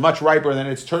 right? It's much riper than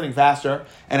it's turning faster.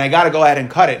 And I got to go ahead and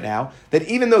cut it now. That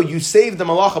even though you saved the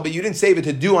malacha, but you didn't save it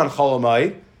to do on Chol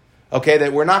Moed, okay,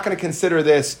 that we're not going to consider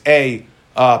this a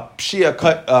pshia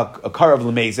cut a kar of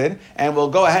lemezid, and we'll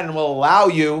go ahead and we'll allow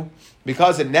you,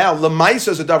 because it now lemaisa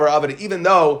is a davar oven, even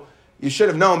though you should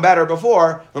have known better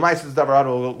before, lemaisa is a davar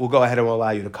oven, we'll go ahead and we'll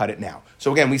allow you to cut it now.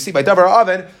 So again, we see by davar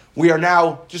oven, we are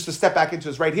now, just to step back into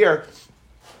this right here,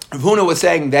 Rav Huna was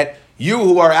saying that you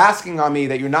who are asking on me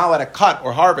that you're not allowed to cut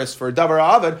or harvest for a davar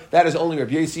oven, that is only Rav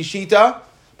Yosi Shita.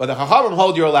 But the Chachamim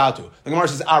hold you're allowed to. The Gemara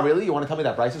says, really? You want to tell me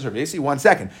that Bryce is Rabbi Yosi? 1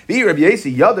 second.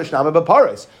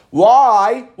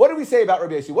 Why? What do we say about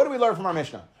Rabbi Yosi? What do we learn from our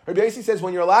Mishnah? Rabbi Yosi says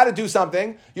when you're allowed to do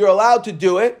something, you're allowed to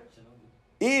do it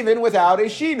even without a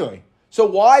shinui. So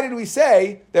why did we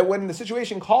say that when the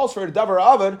situation calls for a davar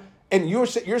oven, and you're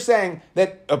saying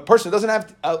that a person doesn't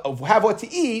have what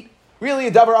to eat, really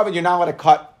a davar avid, you're not allowed to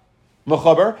cut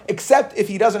mechaber, except if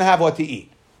he doesn't have what to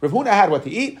eat. Rav Huna had what to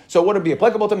eat, so it wouldn't be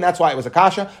applicable to him. That's why it was a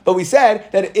kasha. But we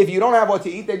said that if you don't have what to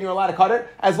eat, then you're allowed to cut it,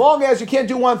 as long as you can't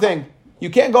do one thing. You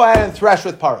can't go ahead and thresh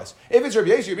with paras. If it's Rav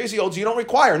Yesi holds you don't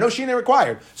require. No shina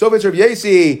required. So if it's Rav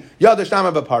Yesi, yadash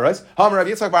nama b'paras, ham Rav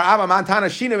Yitzchak bar Abba mantana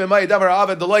shina v'may davar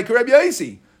avad deloy Rav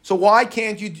Yesi. So why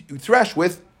can't you thresh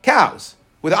with cows,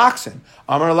 with oxen?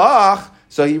 Amar lach.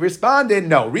 So he responded,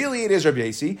 no, really it is Rav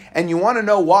Yesi, and you want to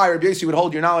know why Rav Yesi would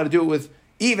hold you're not allowed to do it with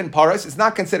even paras. It's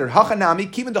not considered hachanami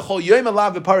kivin dechol yoyim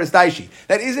alav v'paras daishi.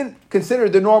 That isn't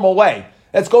considered the normal way.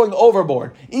 That's going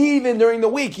overboard. Even during the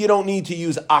week, you don't need to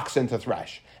use oxen to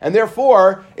thresh. And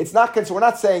therefore, it's not. We're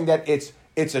not saying that it's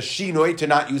a shinoi to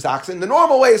not use oxen. The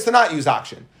normal way is to not use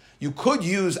oxen. You could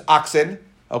use oxen,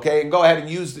 okay, and go ahead and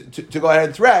use to go ahead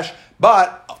and thresh.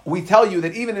 But we tell you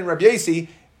that even in Rabbi Yesi,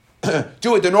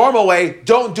 do it the normal way.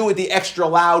 Don't do it the extra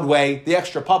loud way, the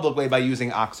extra public way by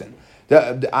using oxen.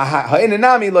 It's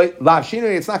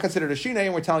not considered a shinoi,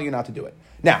 and we're telling you not to do it.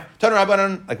 Now,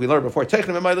 like we learned before,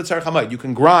 you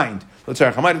can grind.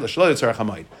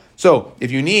 So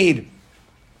if you need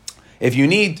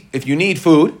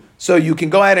food, so you can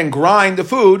go ahead and grind the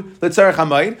food.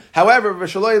 However,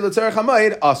 if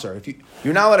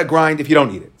you're not allowed to grind if you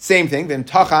don't eat it. Same thing. Then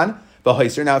tachan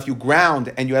b'haiser. Now, if you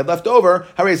ground and you had left over,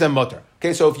 harezem mutter.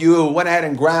 Okay, so if you went ahead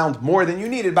and ground more than you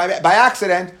needed by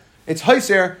accident, it's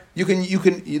haiser. You can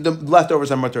the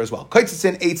leftovers are mutter as well.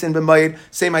 Kaitzin, eitzin b'mayid.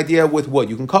 Same idea with wood.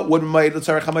 You can cut wood b'mayid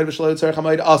l'tzarech hamayid v'shaloi l'tzarech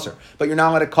hamayid aser, but you're not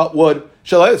allowed to cut wood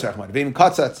shaloi l'tzarech hamayid. Even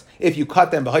katzatz, if you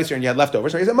cut them b'haiser and you had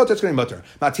leftovers, it's mutter. It's going to be mutter.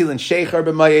 Matilin shecher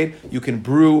b'mayid. You can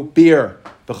brew beer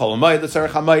b'cholamayid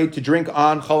l'tzarech hamayid to drink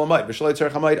on cholamayid v'shaloi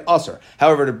l'tzarech hamayid aser.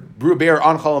 However, to brew beer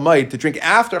on cholamayid to drink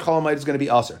after cholamayid is going to be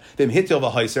aser. V'im hitil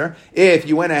v'haiser. If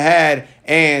you went ahead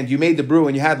and you made the brew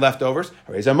and you had leftovers,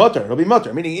 it'll be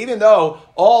mutter. Meaning, even though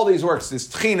all these works, this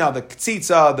tchina, the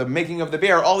ktsitza, the making of the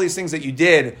beer, all these things that you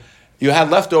did, you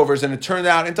had leftovers and it turned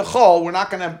out into chol, we're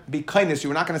not going to be kindness,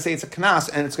 we're not going to say it's a knas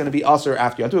and it's going to be aser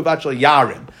after you. Have to eventually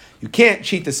yarim. You can't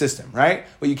cheat the system, right?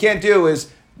 What you can't do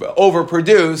is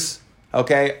overproduce,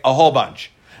 okay, a whole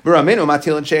bunch. V'raminu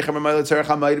matilin shecher b'mayil tzarech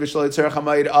hamayid v'shloi tzarech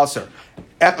hamayid aser.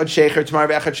 Echad shecher tomorrow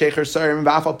v'echad shecher sarim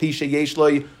v'afal pisha yesh lo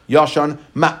yashon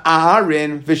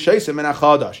ma'arin v'sheisim min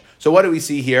achadash. So what do we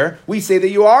see here? We say that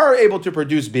you are able to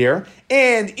produce beer,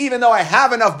 and even though I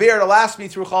have enough beer to last me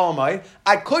through Chol Hamoed,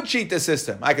 I could cheat the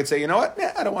system. I could say, you know what?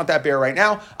 I don't want that beer right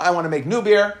now. I want to make new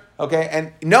beer, okay?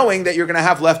 And knowing that you're going to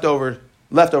have leftovers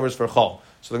for Chol.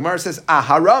 So the Gemara says,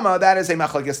 harama, that is a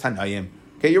machlokes tanayim.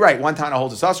 Okay, you're right. One Tana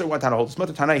holds a saucer, one Tana holds a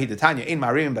mutter. Tana he Tanya in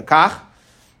marim bekach.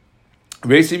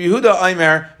 Reisiv Yehuda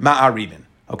Aimer ma'aribin.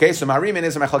 Okay, so ma'aribin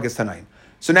is a machlokes tanayim.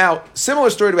 So now,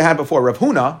 similar story we had before. Rav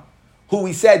Huna, who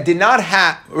we said did not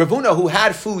have, Rav Huna who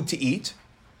had food to eat,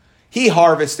 he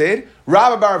harvested.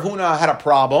 Rabbi bar Rav Huna had a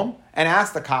problem and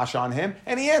asked the kasha on him,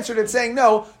 and he answered it saying,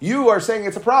 no, you are saying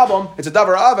it's a problem, it's a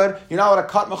davar avad, you're not allowed to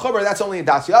cut mechuber, that's only a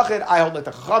das yachid, I hold like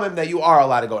the chachamim that you are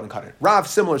allowed to go and cut it. Rav,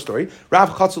 similar story, Rav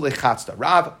chatzul lechatzta,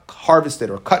 Rav harvested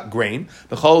or cut grain,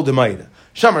 b'chol d'mayda,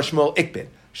 Shamar Shmuel ikbid,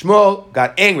 Shmuel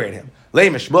got angry at him,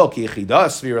 le'im Shmuel ki yichida,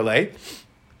 svira le,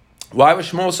 why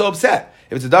was Shmuel so upset?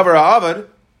 If it's a davar avad,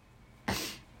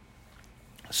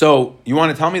 so you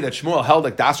want to tell me that Shmuel held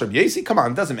like das Rabbi Yesi? Come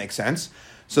on, it doesn't make sense.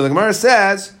 So the Gemara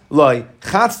says, "Loi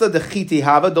chatzta dechiti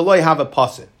hava deloi hava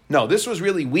pasit." No, this was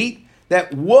really wheat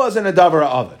that wasn't a davar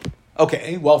oven.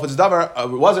 Okay, well, if it's it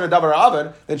wasn't a davar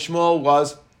oven, then Shmuel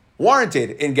was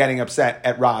warranted in getting upset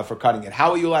at Rav for cutting it.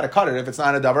 How are you allowed to cut it if it's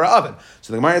not a davar oven?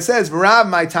 So the Gemara says, "Rav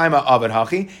my time oven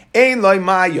hachi ein loi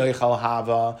ma yoichal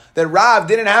hava." That Rav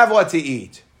didn't have what to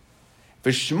eat.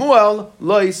 V'Shmuel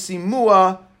loi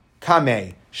simua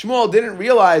kamei. Shmuel didn't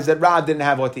realize that Rav didn't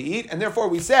have what to eat, and therefore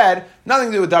we said,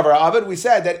 nothing to do with davar avid, we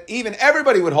said that even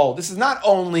everybody would hold. This is not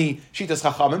only Shitas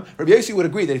Chachamim. Rabbi Yossi would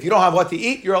agree that if you don't have what to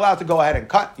eat, you're allowed to go ahead and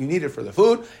cut. You need it for the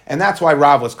food, and that's why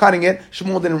Rav was cutting it.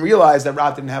 Shmuel didn't realize that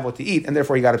Rav didn't have what to eat, and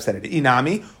therefore he got upset at it.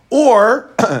 Inami,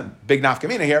 or, big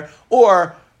nafkamina here,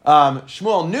 or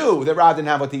Shmuel knew that Rav didn't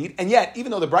have what to eat, and yet,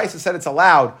 even though the Brisa said it's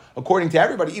allowed, according to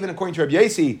everybody, even according to Rabbi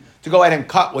Yossi, to go ahead and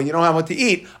cut when you don't have what to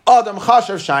eat, Adam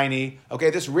Chashav shiny. Okay,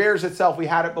 this rears itself. We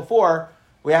had it before.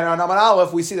 We had it on Amar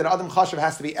Aleph. We see that Adam Chashav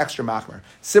has to be extra machmer.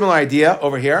 Similar idea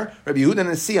over here. Rabbi Yehuda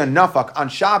Nesiya Nafak on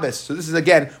Shabbos. So this is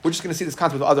again, we're just going to see this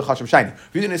concept of Adam Chashav shiny.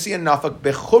 Rabbi Yehuda Nesiya Nafak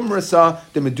bechumrasa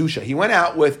de medusha. He went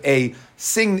out with a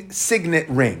signet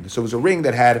ring. So it was a ring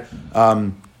that had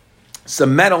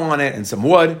some metal on it and some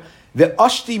wood. The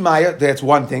Ashti Maya, that's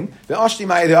one thing. The Ashti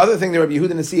Maya, the other thing that Rabbi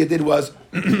Yehuda Nesiya did was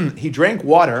he drank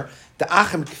water the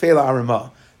achem kfela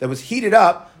arima, that was heated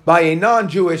up by a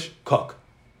non-Jewish cook.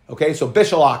 Okay, so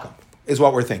bishul akum is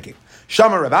what we're thinking.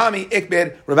 Shama Ravami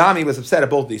Ikbid. Ravami was upset at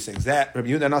both these things. That Rabbi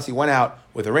Yehuda Nasi went out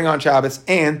with a ring on Shabbos,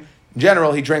 and in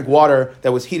general, he drank water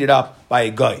that was heated up by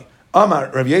a guy.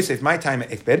 Amar Rav Yosef, my time at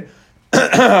Ikbid.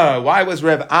 Why was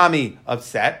Rav Ami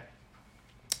upset?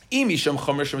 If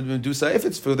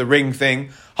it's for the ring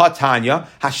thing, hatanya,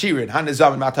 hashirin,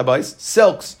 hanizam, and matabais,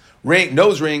 silks, ring,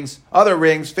 nose rings, other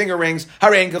rings, finger rings,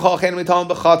 you're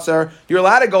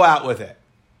allowed to go out with it.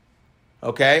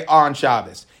 Okay, on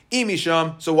Shabbos.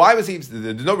 Imisham, so why was he,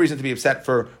 there's no reason to be upset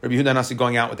for Rabbi Yehuda Nasi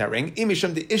going out with that ring.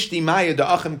 Imisham de ishti maya de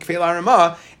achim kfeil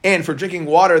arama, and for drinking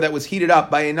water that was heated up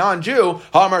by a non-Jew,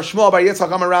 Hamar Shmuel bar Yitzchak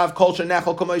Amar Rav kol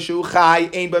shenechel kol moshu chai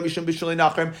ein ba mishum bishulei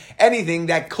nachrim, anything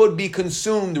that could be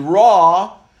consumed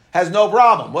raw has no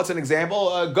problem. What's an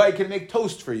example? A guy can make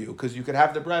toast for you because you could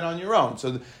have the bread on your own.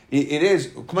 So it is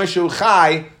k'moshu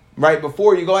chai, right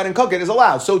before you go ahead and cook it is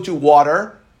allowed. So too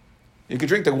water. You can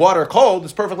drink the water cold,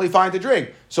 it's perfectly fine to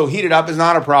drink. So heat it up is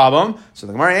not a problem. So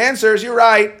the Gemara answers, you're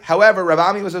right. However, Rav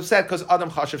Ami was upset because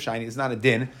Adam Chashav Shiny is not a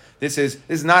din. This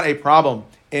is not a problem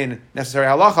in necessary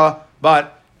halacha,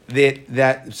 but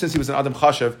that since he was an Adam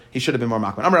Chashav, he should have been more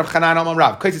makman. Amar Rav Chanan Amar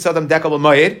Rav, Kaitzis Adam Dekal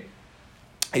B'Moed,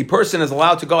 a person is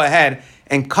allowed to go ahead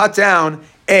and cut down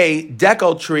a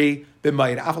decal tree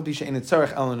b'Moed, Afal Pisha in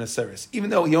Tzarech Elon Asiris, even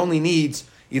though he only needs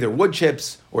either wood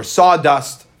chips or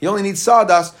sawdust. He only needs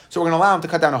sawdust, so we're going to allow him to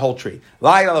cut down a whole tree.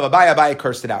 Abaye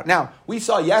cursed it out. Now, we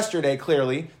saw yesterday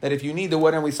clearly that if you need the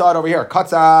wood, and we saw it over here,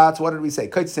 katzatz, what did we say?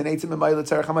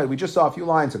 We just saw a few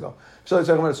lines ago. So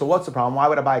what's the problem? Why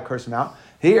would Abaye curse him out?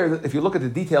 Here, if you look at the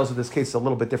details of this case, it's a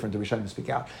little bit different to Rishonim speak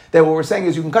out. That what we're saying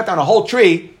is you can cut down a whole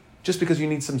tree just because you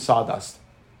need some sawdust.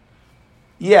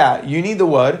 Yeah, you need the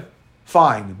wood,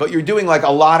 fine, but you're doing like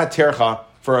a lot of tircha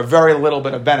for a very little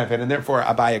bit of benefit, and therefore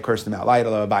Abaye cursed him out.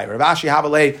 Ravashi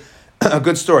Havale, a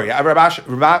good story. Ravashi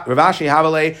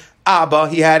Havale, Abba,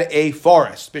 he had a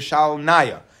forest, Bishal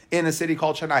Naya, in a city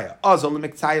called Shanaya.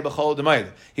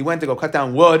 He went to go cut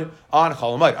down wood on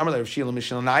Chol Hamoed.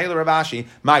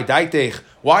 My daitech,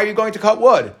 why are you going to cut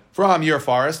wood from your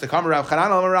forest? That's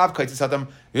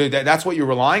what you're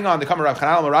relying on. Because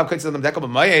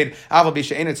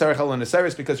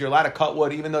you're allowed to cut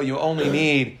wood even though you only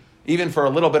need even for a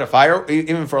little bit of fire,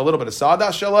 even for a little bit of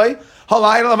sawdust, shalai,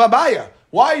 halayla.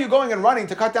 Why are you going and running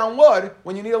to cut down wood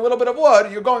when you need a little bit of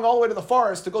wood? You're going all the way to the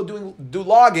forest to go do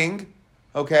logging,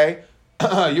 okay?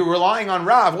 You're relying on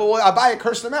Rav. Well, Abaye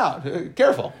cursed them out.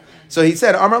 Careful. So he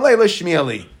said, Amar le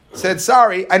l'shmieli. Said,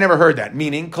 sorry, I never heard that.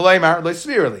 Meaning, kaleimar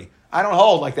l'svirli. I don't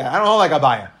hold like that. I don't hold like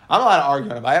Abaye. I'm allowed to argue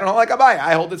on Abaye. I don't hold like Abaye.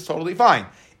 I hold it's totally fine.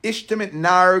 Ishtimit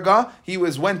Narga, he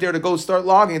went there to go start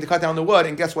logging to cut down the wood,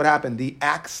 and guess what happened? The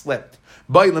axe slipped.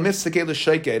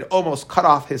 It almost cut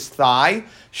off his thigh.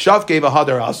 Shav gave a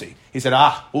hadar asi. He said,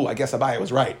 I guess Abaye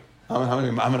was right.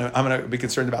 I'm going to be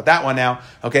concerned about that one now.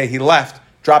 Okay, he left,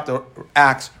 dropped the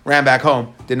axe, ran back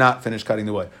home, did not finish cutting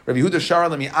the wood. Rabbi Yehuda shara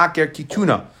lemi aker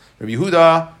kituna. Rabbi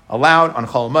Yehuda allowed on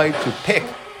Chol Hamoed to pick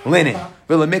linen,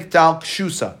 v'lemikdal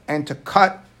kshusa, and to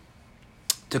cut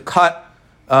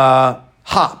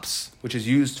hops, which is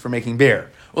used for making beer.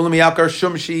 Ulamiyakar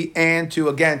shumshi, and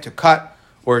to cut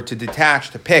or to detach,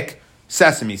 to pick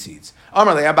sesame seeds.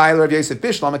 Amarle Abaye Rav Yosef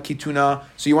Bishlam kituna.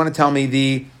 So you want to tell me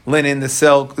the linen, the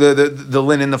silk, the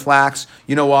linen, the flax?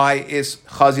 You know why? It's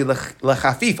chazi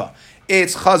lechafifa.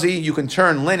 It's chazi. You can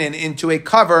turn linen into a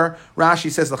cover. Rashi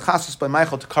says lechasus by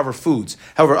Michael to cover foods.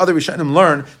 However, other Rishonim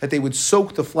learn that they would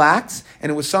soak the flax,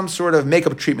 and it was some sort of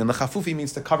makeup treatment. Lechafufi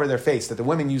means to cover their face. That the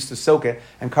women used to soak it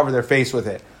and cover their face with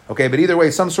it. Okay, but either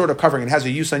way, some sort of covering. It has a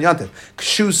use on yantiv.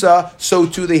 Kshusa, so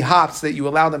too the hops that you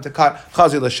allow them to cut.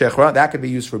 Chazi l'shechra, that could be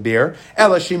used for beer.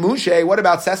 Ela shimushe, what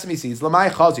about sesame seeds? Lamai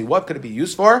chazi, what could it be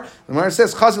used for? When it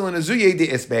says chazi l'nezuye de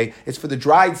isbe, it's for the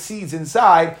dried seeds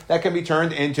inside that can be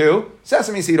turned into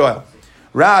sesame seed oil.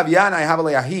 Rav Yanai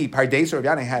Havaleahi Pardes. Rav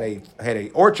Yanai had a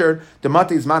orchard.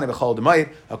 Demati zmane b'chol demayit.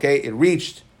 Okay, it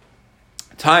reached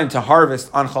time to harvest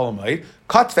on Chol Hamoed.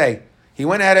 Katfe, he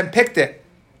went ahead and picked it.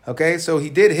 Okay, so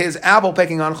he did his apple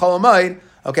picking on Chol Hamoed.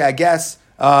 Okay, I guess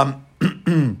that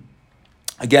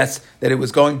it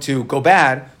was going to go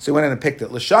bad, so he went in and picked it.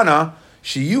 Lashana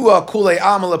shiyua kule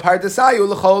amal pardesayu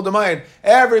l'chol hamoed.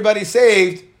 Everybody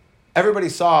saved. Everybody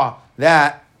saw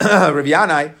that Rav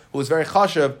Yanai, who was very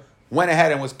chashuv, went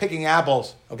ahead and was picking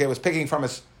apples. Okay, was picking from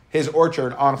his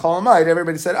orchard on Chol Hamoed.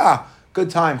 Everybody said, good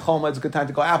time. Chol Hamoed's a good time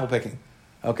to go apple picking.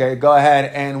 Okay, go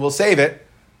ahead and we'll save it.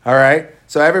 All right.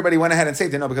 So everybody went ahead and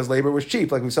saved it, no, because labor was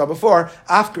cheap, like we saw before.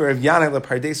 After Rav Yanai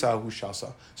lepardesa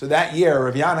hushasa. So that year,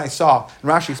 Rav Yanai saw, and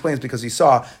Rashi explains because he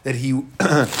saw that he,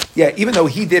 even though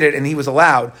he did it and he was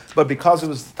allowed, but because it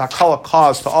was takala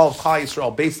cause to all of Klal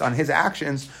Yisrael based on his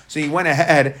actions, so he went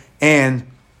ahead and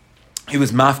he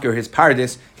was mafker his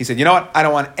paradis. He said, you know what? I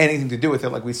don't want anything to do with it,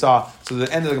 like we saw. So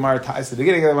the end of the Gemara ties to the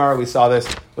beginning of the Gemara. We saw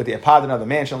this with the apadana, the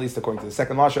mansion, at least according to the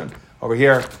second lashon over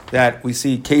here, that we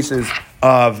see cases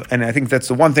of, and I think that's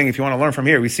the one thing, if you want to learn from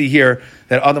here, we see here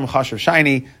that Adam Chashav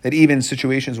Shiny, that even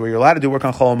situations where you're allowed to do work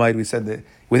on Chol Hamoed, we said that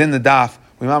within the daf,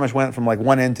 we mamash went from like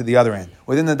one end to the other end.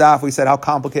 Within the daf, we said how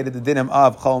complicated the dinim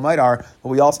of Chol Hamoed are, but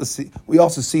we also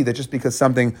see that just because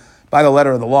something by the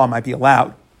letter of the law might be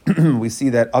allowed, we see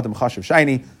that Adam Chashav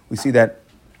Shiny, we see that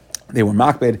they were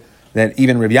makbid, that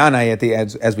even Rav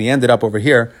Yanai, as we ended up over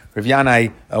here, Rav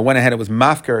Yanai went ahead and was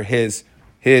mafker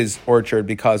his orchard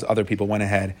because other people went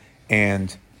ahead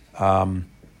and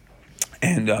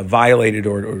violated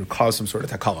or caused some sort of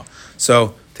takala.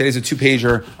 So today's a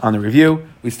 2-pager on the review.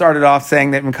 We started off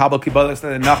saying that in Kabul Kibbalah, the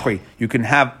Nachri, you can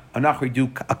have a Nachri do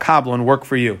a Kabul and work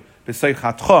for you.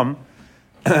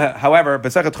 However,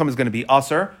 B'sechet Chum is going to be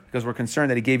Aser, because we're concerned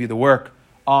that he gave you the work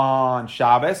on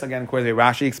Shabbos. Again, according to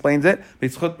Rashi explains it.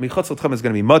 Michutz Chum is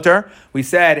going to be Mutter. We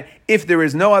said, if there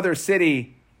is no other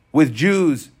city with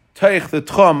Jews, Teich the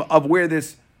Tchum of where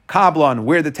this Kablan,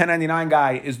 where the 1099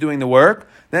 guy is doing the work,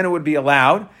 then it would be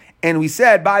allowed. And we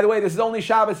said, by the way, this is only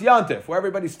Shabbos Yontif, where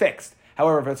everybody's fixed.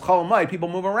 However, if it's Chol Hamoed, people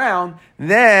move around,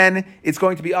 then it's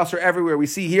going to be Aser everywhere. We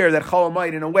see here that Chol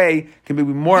Hamoed, in a way,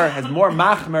 has more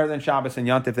machmer than Shabbos and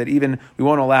Yontif, that even we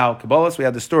won't allow Kabbalas. We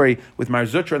had the story with Mar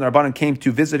Zutra, and the Rabbanan came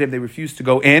to visit him. They refused to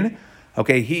go in.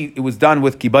 Okay, it was done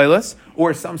with Kibaylas,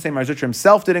 or some say Mar Zutra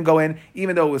himself didn't go in,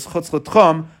 even though it was Chutz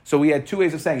L'Tchum. So we had two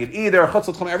ways of saying it. Either Chutz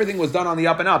L'Tchum, everything was done on the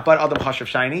up and up, but Adam Chashav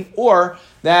Shiny, or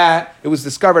that it was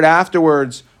discovered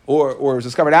afterwards, or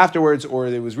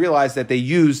it was realized that they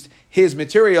used his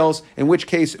materials, in which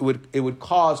case it would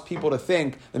cause people to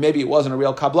think that maybe it wasn't a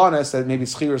real kablanis, that maybe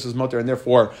Schiras was mutter, and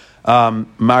therefore Mar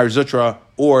Zutra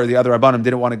or the other Rabbanim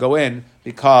didn't want to go in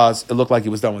because it looked like it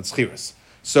was done with Schiras.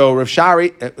 So Rav Shari,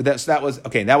 that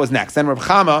was next. Then Rav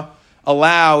Chama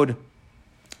allowed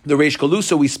the Reish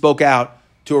Galusa we spoke out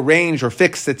to arrange or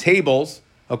fix the tables.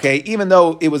 Okay, even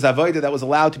though it was avodah that was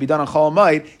allowed to be done on Chol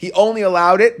Hamoed, he only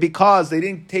allowed it because they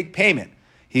didn't take payment.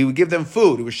 He would give them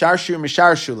food. It was sharshu and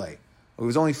misharshulei. It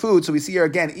was only food. So we see here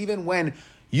again, even when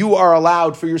you are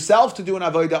allowed for yourself to do an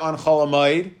avodah on Chol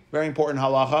Hamoed, very important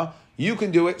halacha, you can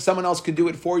do it. Someone else can do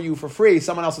it for you for free.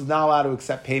 Someone else is not allowed to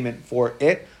accept payment for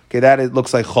it. Okay, that it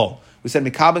looks like chol. We said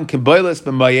mikaben kibaylas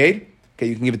b'mayed. Okay,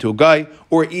 you can give it to a guy,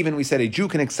 or even we said a Jew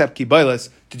can accept kibaylas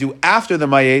to do after the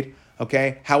mayed.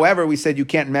 Okay, however, we said you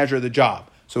can't measure the job.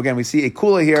 So again, we see a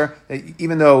kula here that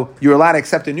even though you're allowed to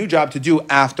accept a new job to do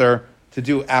after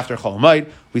Chol Hamoed,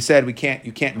 we said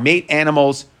you can't mate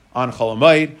animals on Chol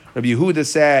Hamoed. Rabbi Yehuda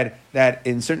said that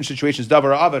in certain situations,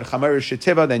 davar avad chamer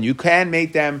shetiva, then you can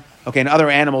mate them. Okay, and other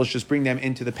animals just bring them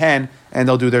into the pen and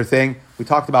they'll do their thing. We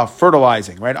talked about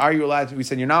fertilizing, right? Are you allowed to? We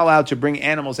said you're not allowed to bring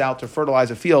animals out to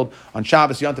fertilize a field on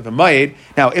Shabbos, Yontif, and Mayed.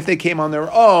 Now, if they came on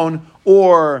their own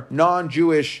or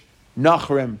non-Jewish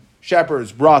nachrim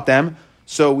shepherds brought them,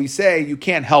 so we say you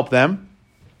can't help them.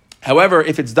 However,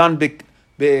 if it's done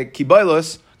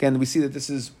kibaylos, again, we see that this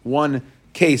is one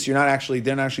case. They're not actually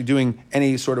doing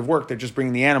any sort of work. They're just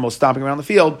bringing the animals, stomping around the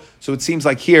field. So it seems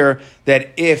like here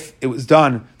that if it was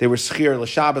done, they were schir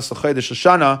l'Shabbos, l'Chodesh,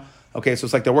 l'Shana. Okay, so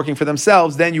it's like they're working for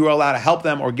themselves. Then you were allowed to help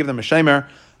them or give them a shemer.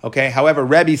 Okay, however,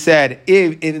 Rebbe said,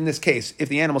 in this case, if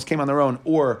the animals came on their own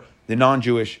or the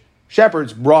non-Jewish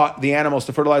shepherds brought the animals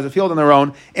to fertilize the field on their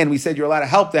own, and we said you're allowed to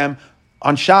help them,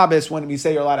 on Shabbos, when we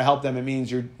say you're allowed to help them, it means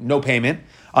you're no payment.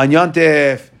 On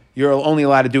Yontif, you're only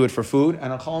allowed to do it for food,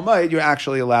 and on Chol Hamoed, you're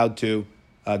actually allowed to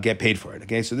get paid for it.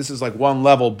 Okay, so this is like one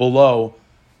level below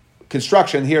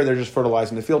construction. Here, they're just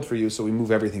fertilizing the field for you, so we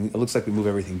move everything. It looks like we move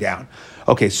everything down.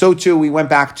 Okay, so too, we went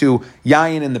back to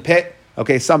Yayin in the pit.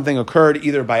 Okay, something occurred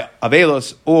either by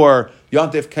Avelos or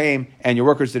Yontif came and your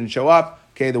workers didn't show up.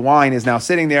 Okay, the wine is now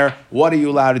sitting there. What are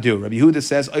you allowed to do? Rabbi Yehuda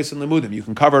says, Oisen lemudim. You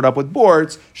can cover it up with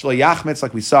boards. Shlo yachmetz,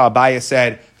 like we saw, Abaya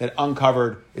said that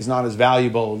uncovered is not as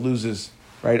valuable, it loses,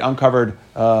 right? Uncovered,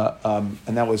 and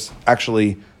that was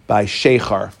actually by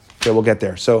Sheikhar. Okay, we'll get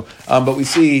there. So, but we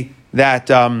see that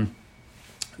Rabbi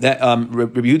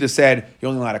Yehuda said you're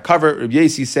only allowed to cover it. Rabbi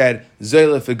Yesi said,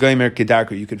 Zoylef v'goymer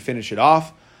kedarku. You could finish it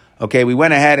off. Okay, we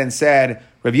went ahead and said,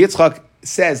 Rabbi Yitzchak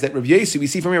says that Rav Yossi, we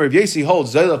see from here, Rav Yossi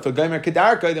holds Zayla for Gomer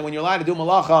Kedarka, that when you're allowed to do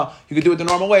malacha, you can do it the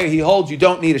normal way. He holds you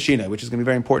don't need a shina, which is going to be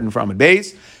very important for Amud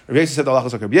Beis. Rav Yossi said the halacha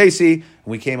is like Rav Yossi, and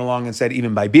we came along and said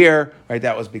even by beer, right?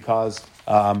 That was because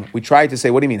we tried to say,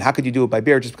 what do you mean? How could you do it by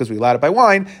beer just because we allowed it by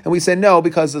wine? And we said no,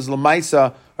 because there's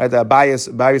Lamaisa, right? The bias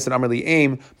and Amrli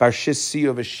aim, bar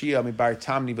shisiyo v'shia, bar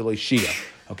tamni v'loishia.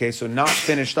 Okay, so not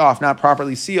finished off, not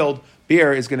properly sealed,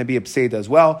 beer is going to be a pseida as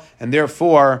well, and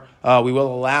therefore we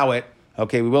will allow it.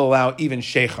 Okay, we will allow even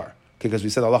sheikhar, because we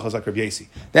said Allah is like Rabbi Yossi.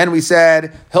 Then we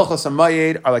said hilchos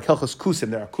hamayed are like hilchos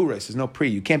kusim. There are kures. There's no pre.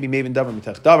 You can't be maven davar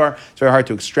mitach davar. It's very hard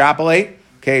to extrapolate.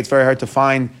 Okay, it's very hard to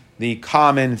find the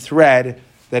common thread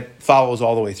that follows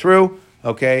all the way through.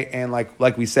 Okay, and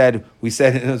like we said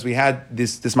as we had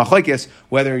this machlokes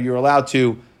whether you're allowed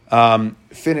to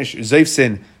finish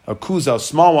zayfsin, a kuza, a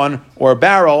small one, or a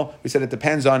barrel. We said it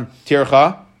depends on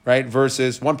tircha. Right,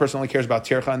 versus one person only cares about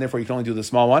tircha, and therefore you can only do the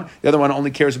small one. The other one only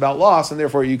cares about loss, and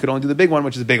therefore you could only do the big one,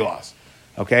 which is a big loss.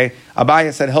 Okay,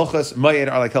 Abaya said hilchos mayed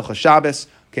are like hilchos Shabbos.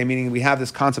 Okay, meaning we have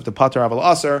this concept of pater aval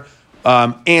aser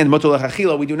and mutar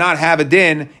lechachila. We do not have a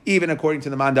din, even according to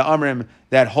the Manda Amrim,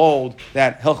 that hold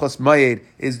that hilchos mayed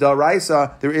is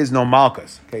daraisa. There is no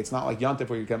malchus. Okay, it's not like Yontif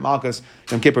where you get malchus,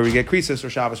 Yom Kippur where you get krisis, or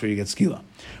Shabbos where you get skila.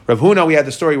 Rav Huna, we had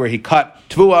the story where he cut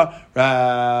tvua.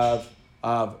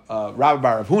 Rabbi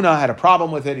Bar Rav Huna had a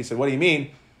problem with it. He said, what do you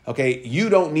mean? Okay, you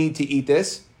don't need to eat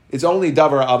this. It's only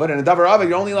davar of it, and a davar of it,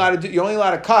 you're only allowed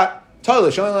to cut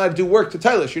toilish. You're only allowed to do work to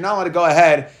toilish. You're not allowed to go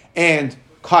ahead and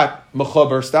cut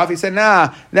mechuber stuff. He said,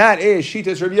 nah, that is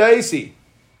shitas Rav Yossi.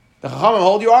 The Chachamim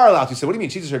hold you are allowed to. He said, what do you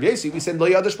mean, shitas Rav Yossi? We said, lo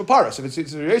yadash paparas. If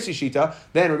it's Rav Yossi shita,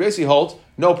 then Rav Yossi holds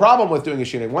no problem with doing a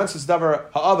shina. Once it's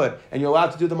davar ha'avad and you're allowed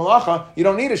to do the malacha, you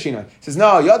don't need a shina. He says,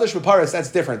 no, yadash paparas,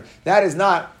 that's different. That is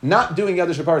not doing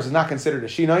yadash paparas is not considered a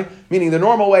shina, meaning the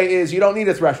normal way is you don't need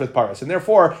a thresh with paras. And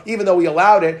therefore, even though we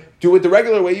allowed it, do it the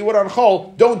regular way you would on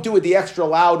chol, don't do it the extra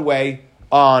loud way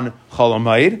on chol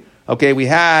hamoed. Okay, we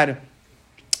had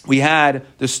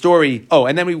the story. Oh,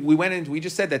 and then we went into. We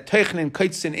just said that teichnin,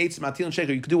 kaitzin, eitz, matil, and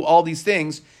shecher. You could do all these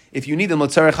things if you need them.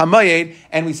 L'tzarech hamayed.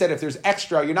 And we said if there's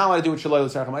extra, you're not allowed to do it shaloi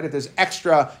l'tzarech hamayed. If there's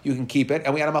extra, you can keep it.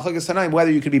 And we had a machlokes tanaim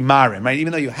whether you could be marim, right?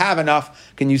 Even though you have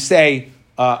enough, can you say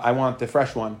I want the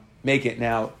fresh one? Make it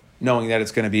now, knowing that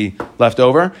it's going to be left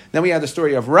over. Then we had the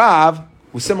story of Rav,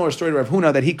 a similar story to Rav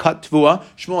Huna that he cut tvua.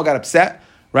 Shmuel got upset,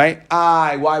 right?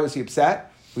 Why was he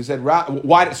upset? We said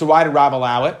why? So why did Rav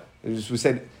allow it? We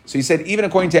said. So he said, even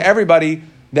according to everybody,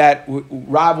 that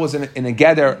Rav was in a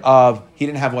gather of he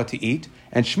didn't have what to eat,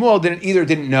 and Shmuel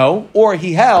didn't know, or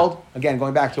he held, again,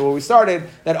 going back to where we started,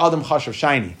 that Adam Chashav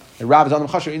shiny. That Rav is Adam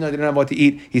Chashav, even though he didn't have what to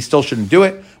eat, he still shouldn't do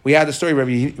it. We had the story,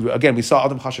 again, we saw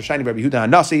Adam Chashav shiny, Rabbi Yehuda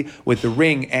HaNasi, with the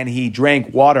ring, and he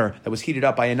drank water that was heated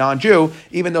up by a non-Jew,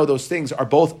 even though those things are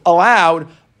both allowed.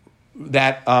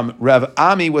 That Rav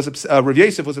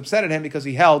Yosef was upset at him because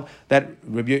he held that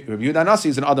Rabbi Yehuda HaNasi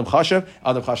is an Adam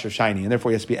Chashav shiny, and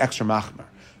therefore he has to be extra machmer.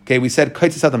 Okay, we said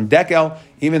Kaitzis Adam Dekel,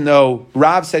 even though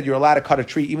Rav said you're allowed to cut a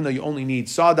tree, even though you only need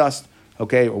sawdust,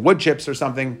 okay, or wood chips or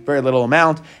something, very little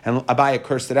amount, and Abaya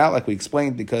cursed it out, like we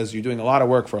explained, because you're doing a lot of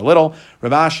work for a little.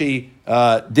 Rav Ashi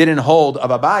didn't hold of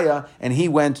Abaya, and he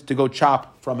went to go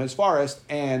chop from his forest,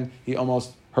 and he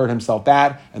almost hurt himself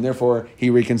bad, and therefore he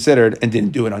reconsidered and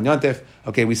didn't do it on Yontif.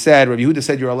 Okay, we said, Rabbi Yehuda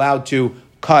said you're allowed to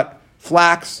cut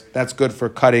flax. That's good for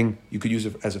cutting. You could use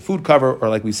it as a food cover, or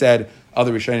like we said,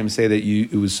 other Rishonim say that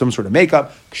it was some sort of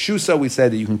makeup. Kshusa, we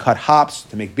said that you can cut hops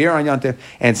to make beer on Yontif.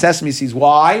 And sesame seeds,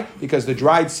 why? Because the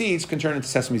dried seeds can turn into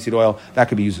sesame seed oil. That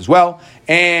could be used as well.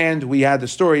 And we had the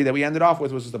story that we ended off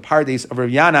with, was the pardes of Rav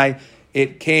Yanai.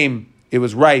 It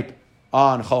was ripe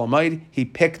on Chol Hamoed. He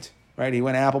picked, right? He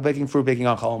went apple picking, fruit picking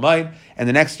on Chol Hamoed. And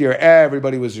the next year,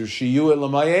 everybody was Shiyu at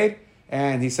Lamayed.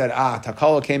 And he said,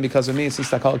 Takala came because of me. Since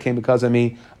Takala came because of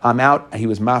me, I'm out. He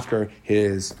was mafker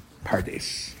his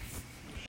pardes.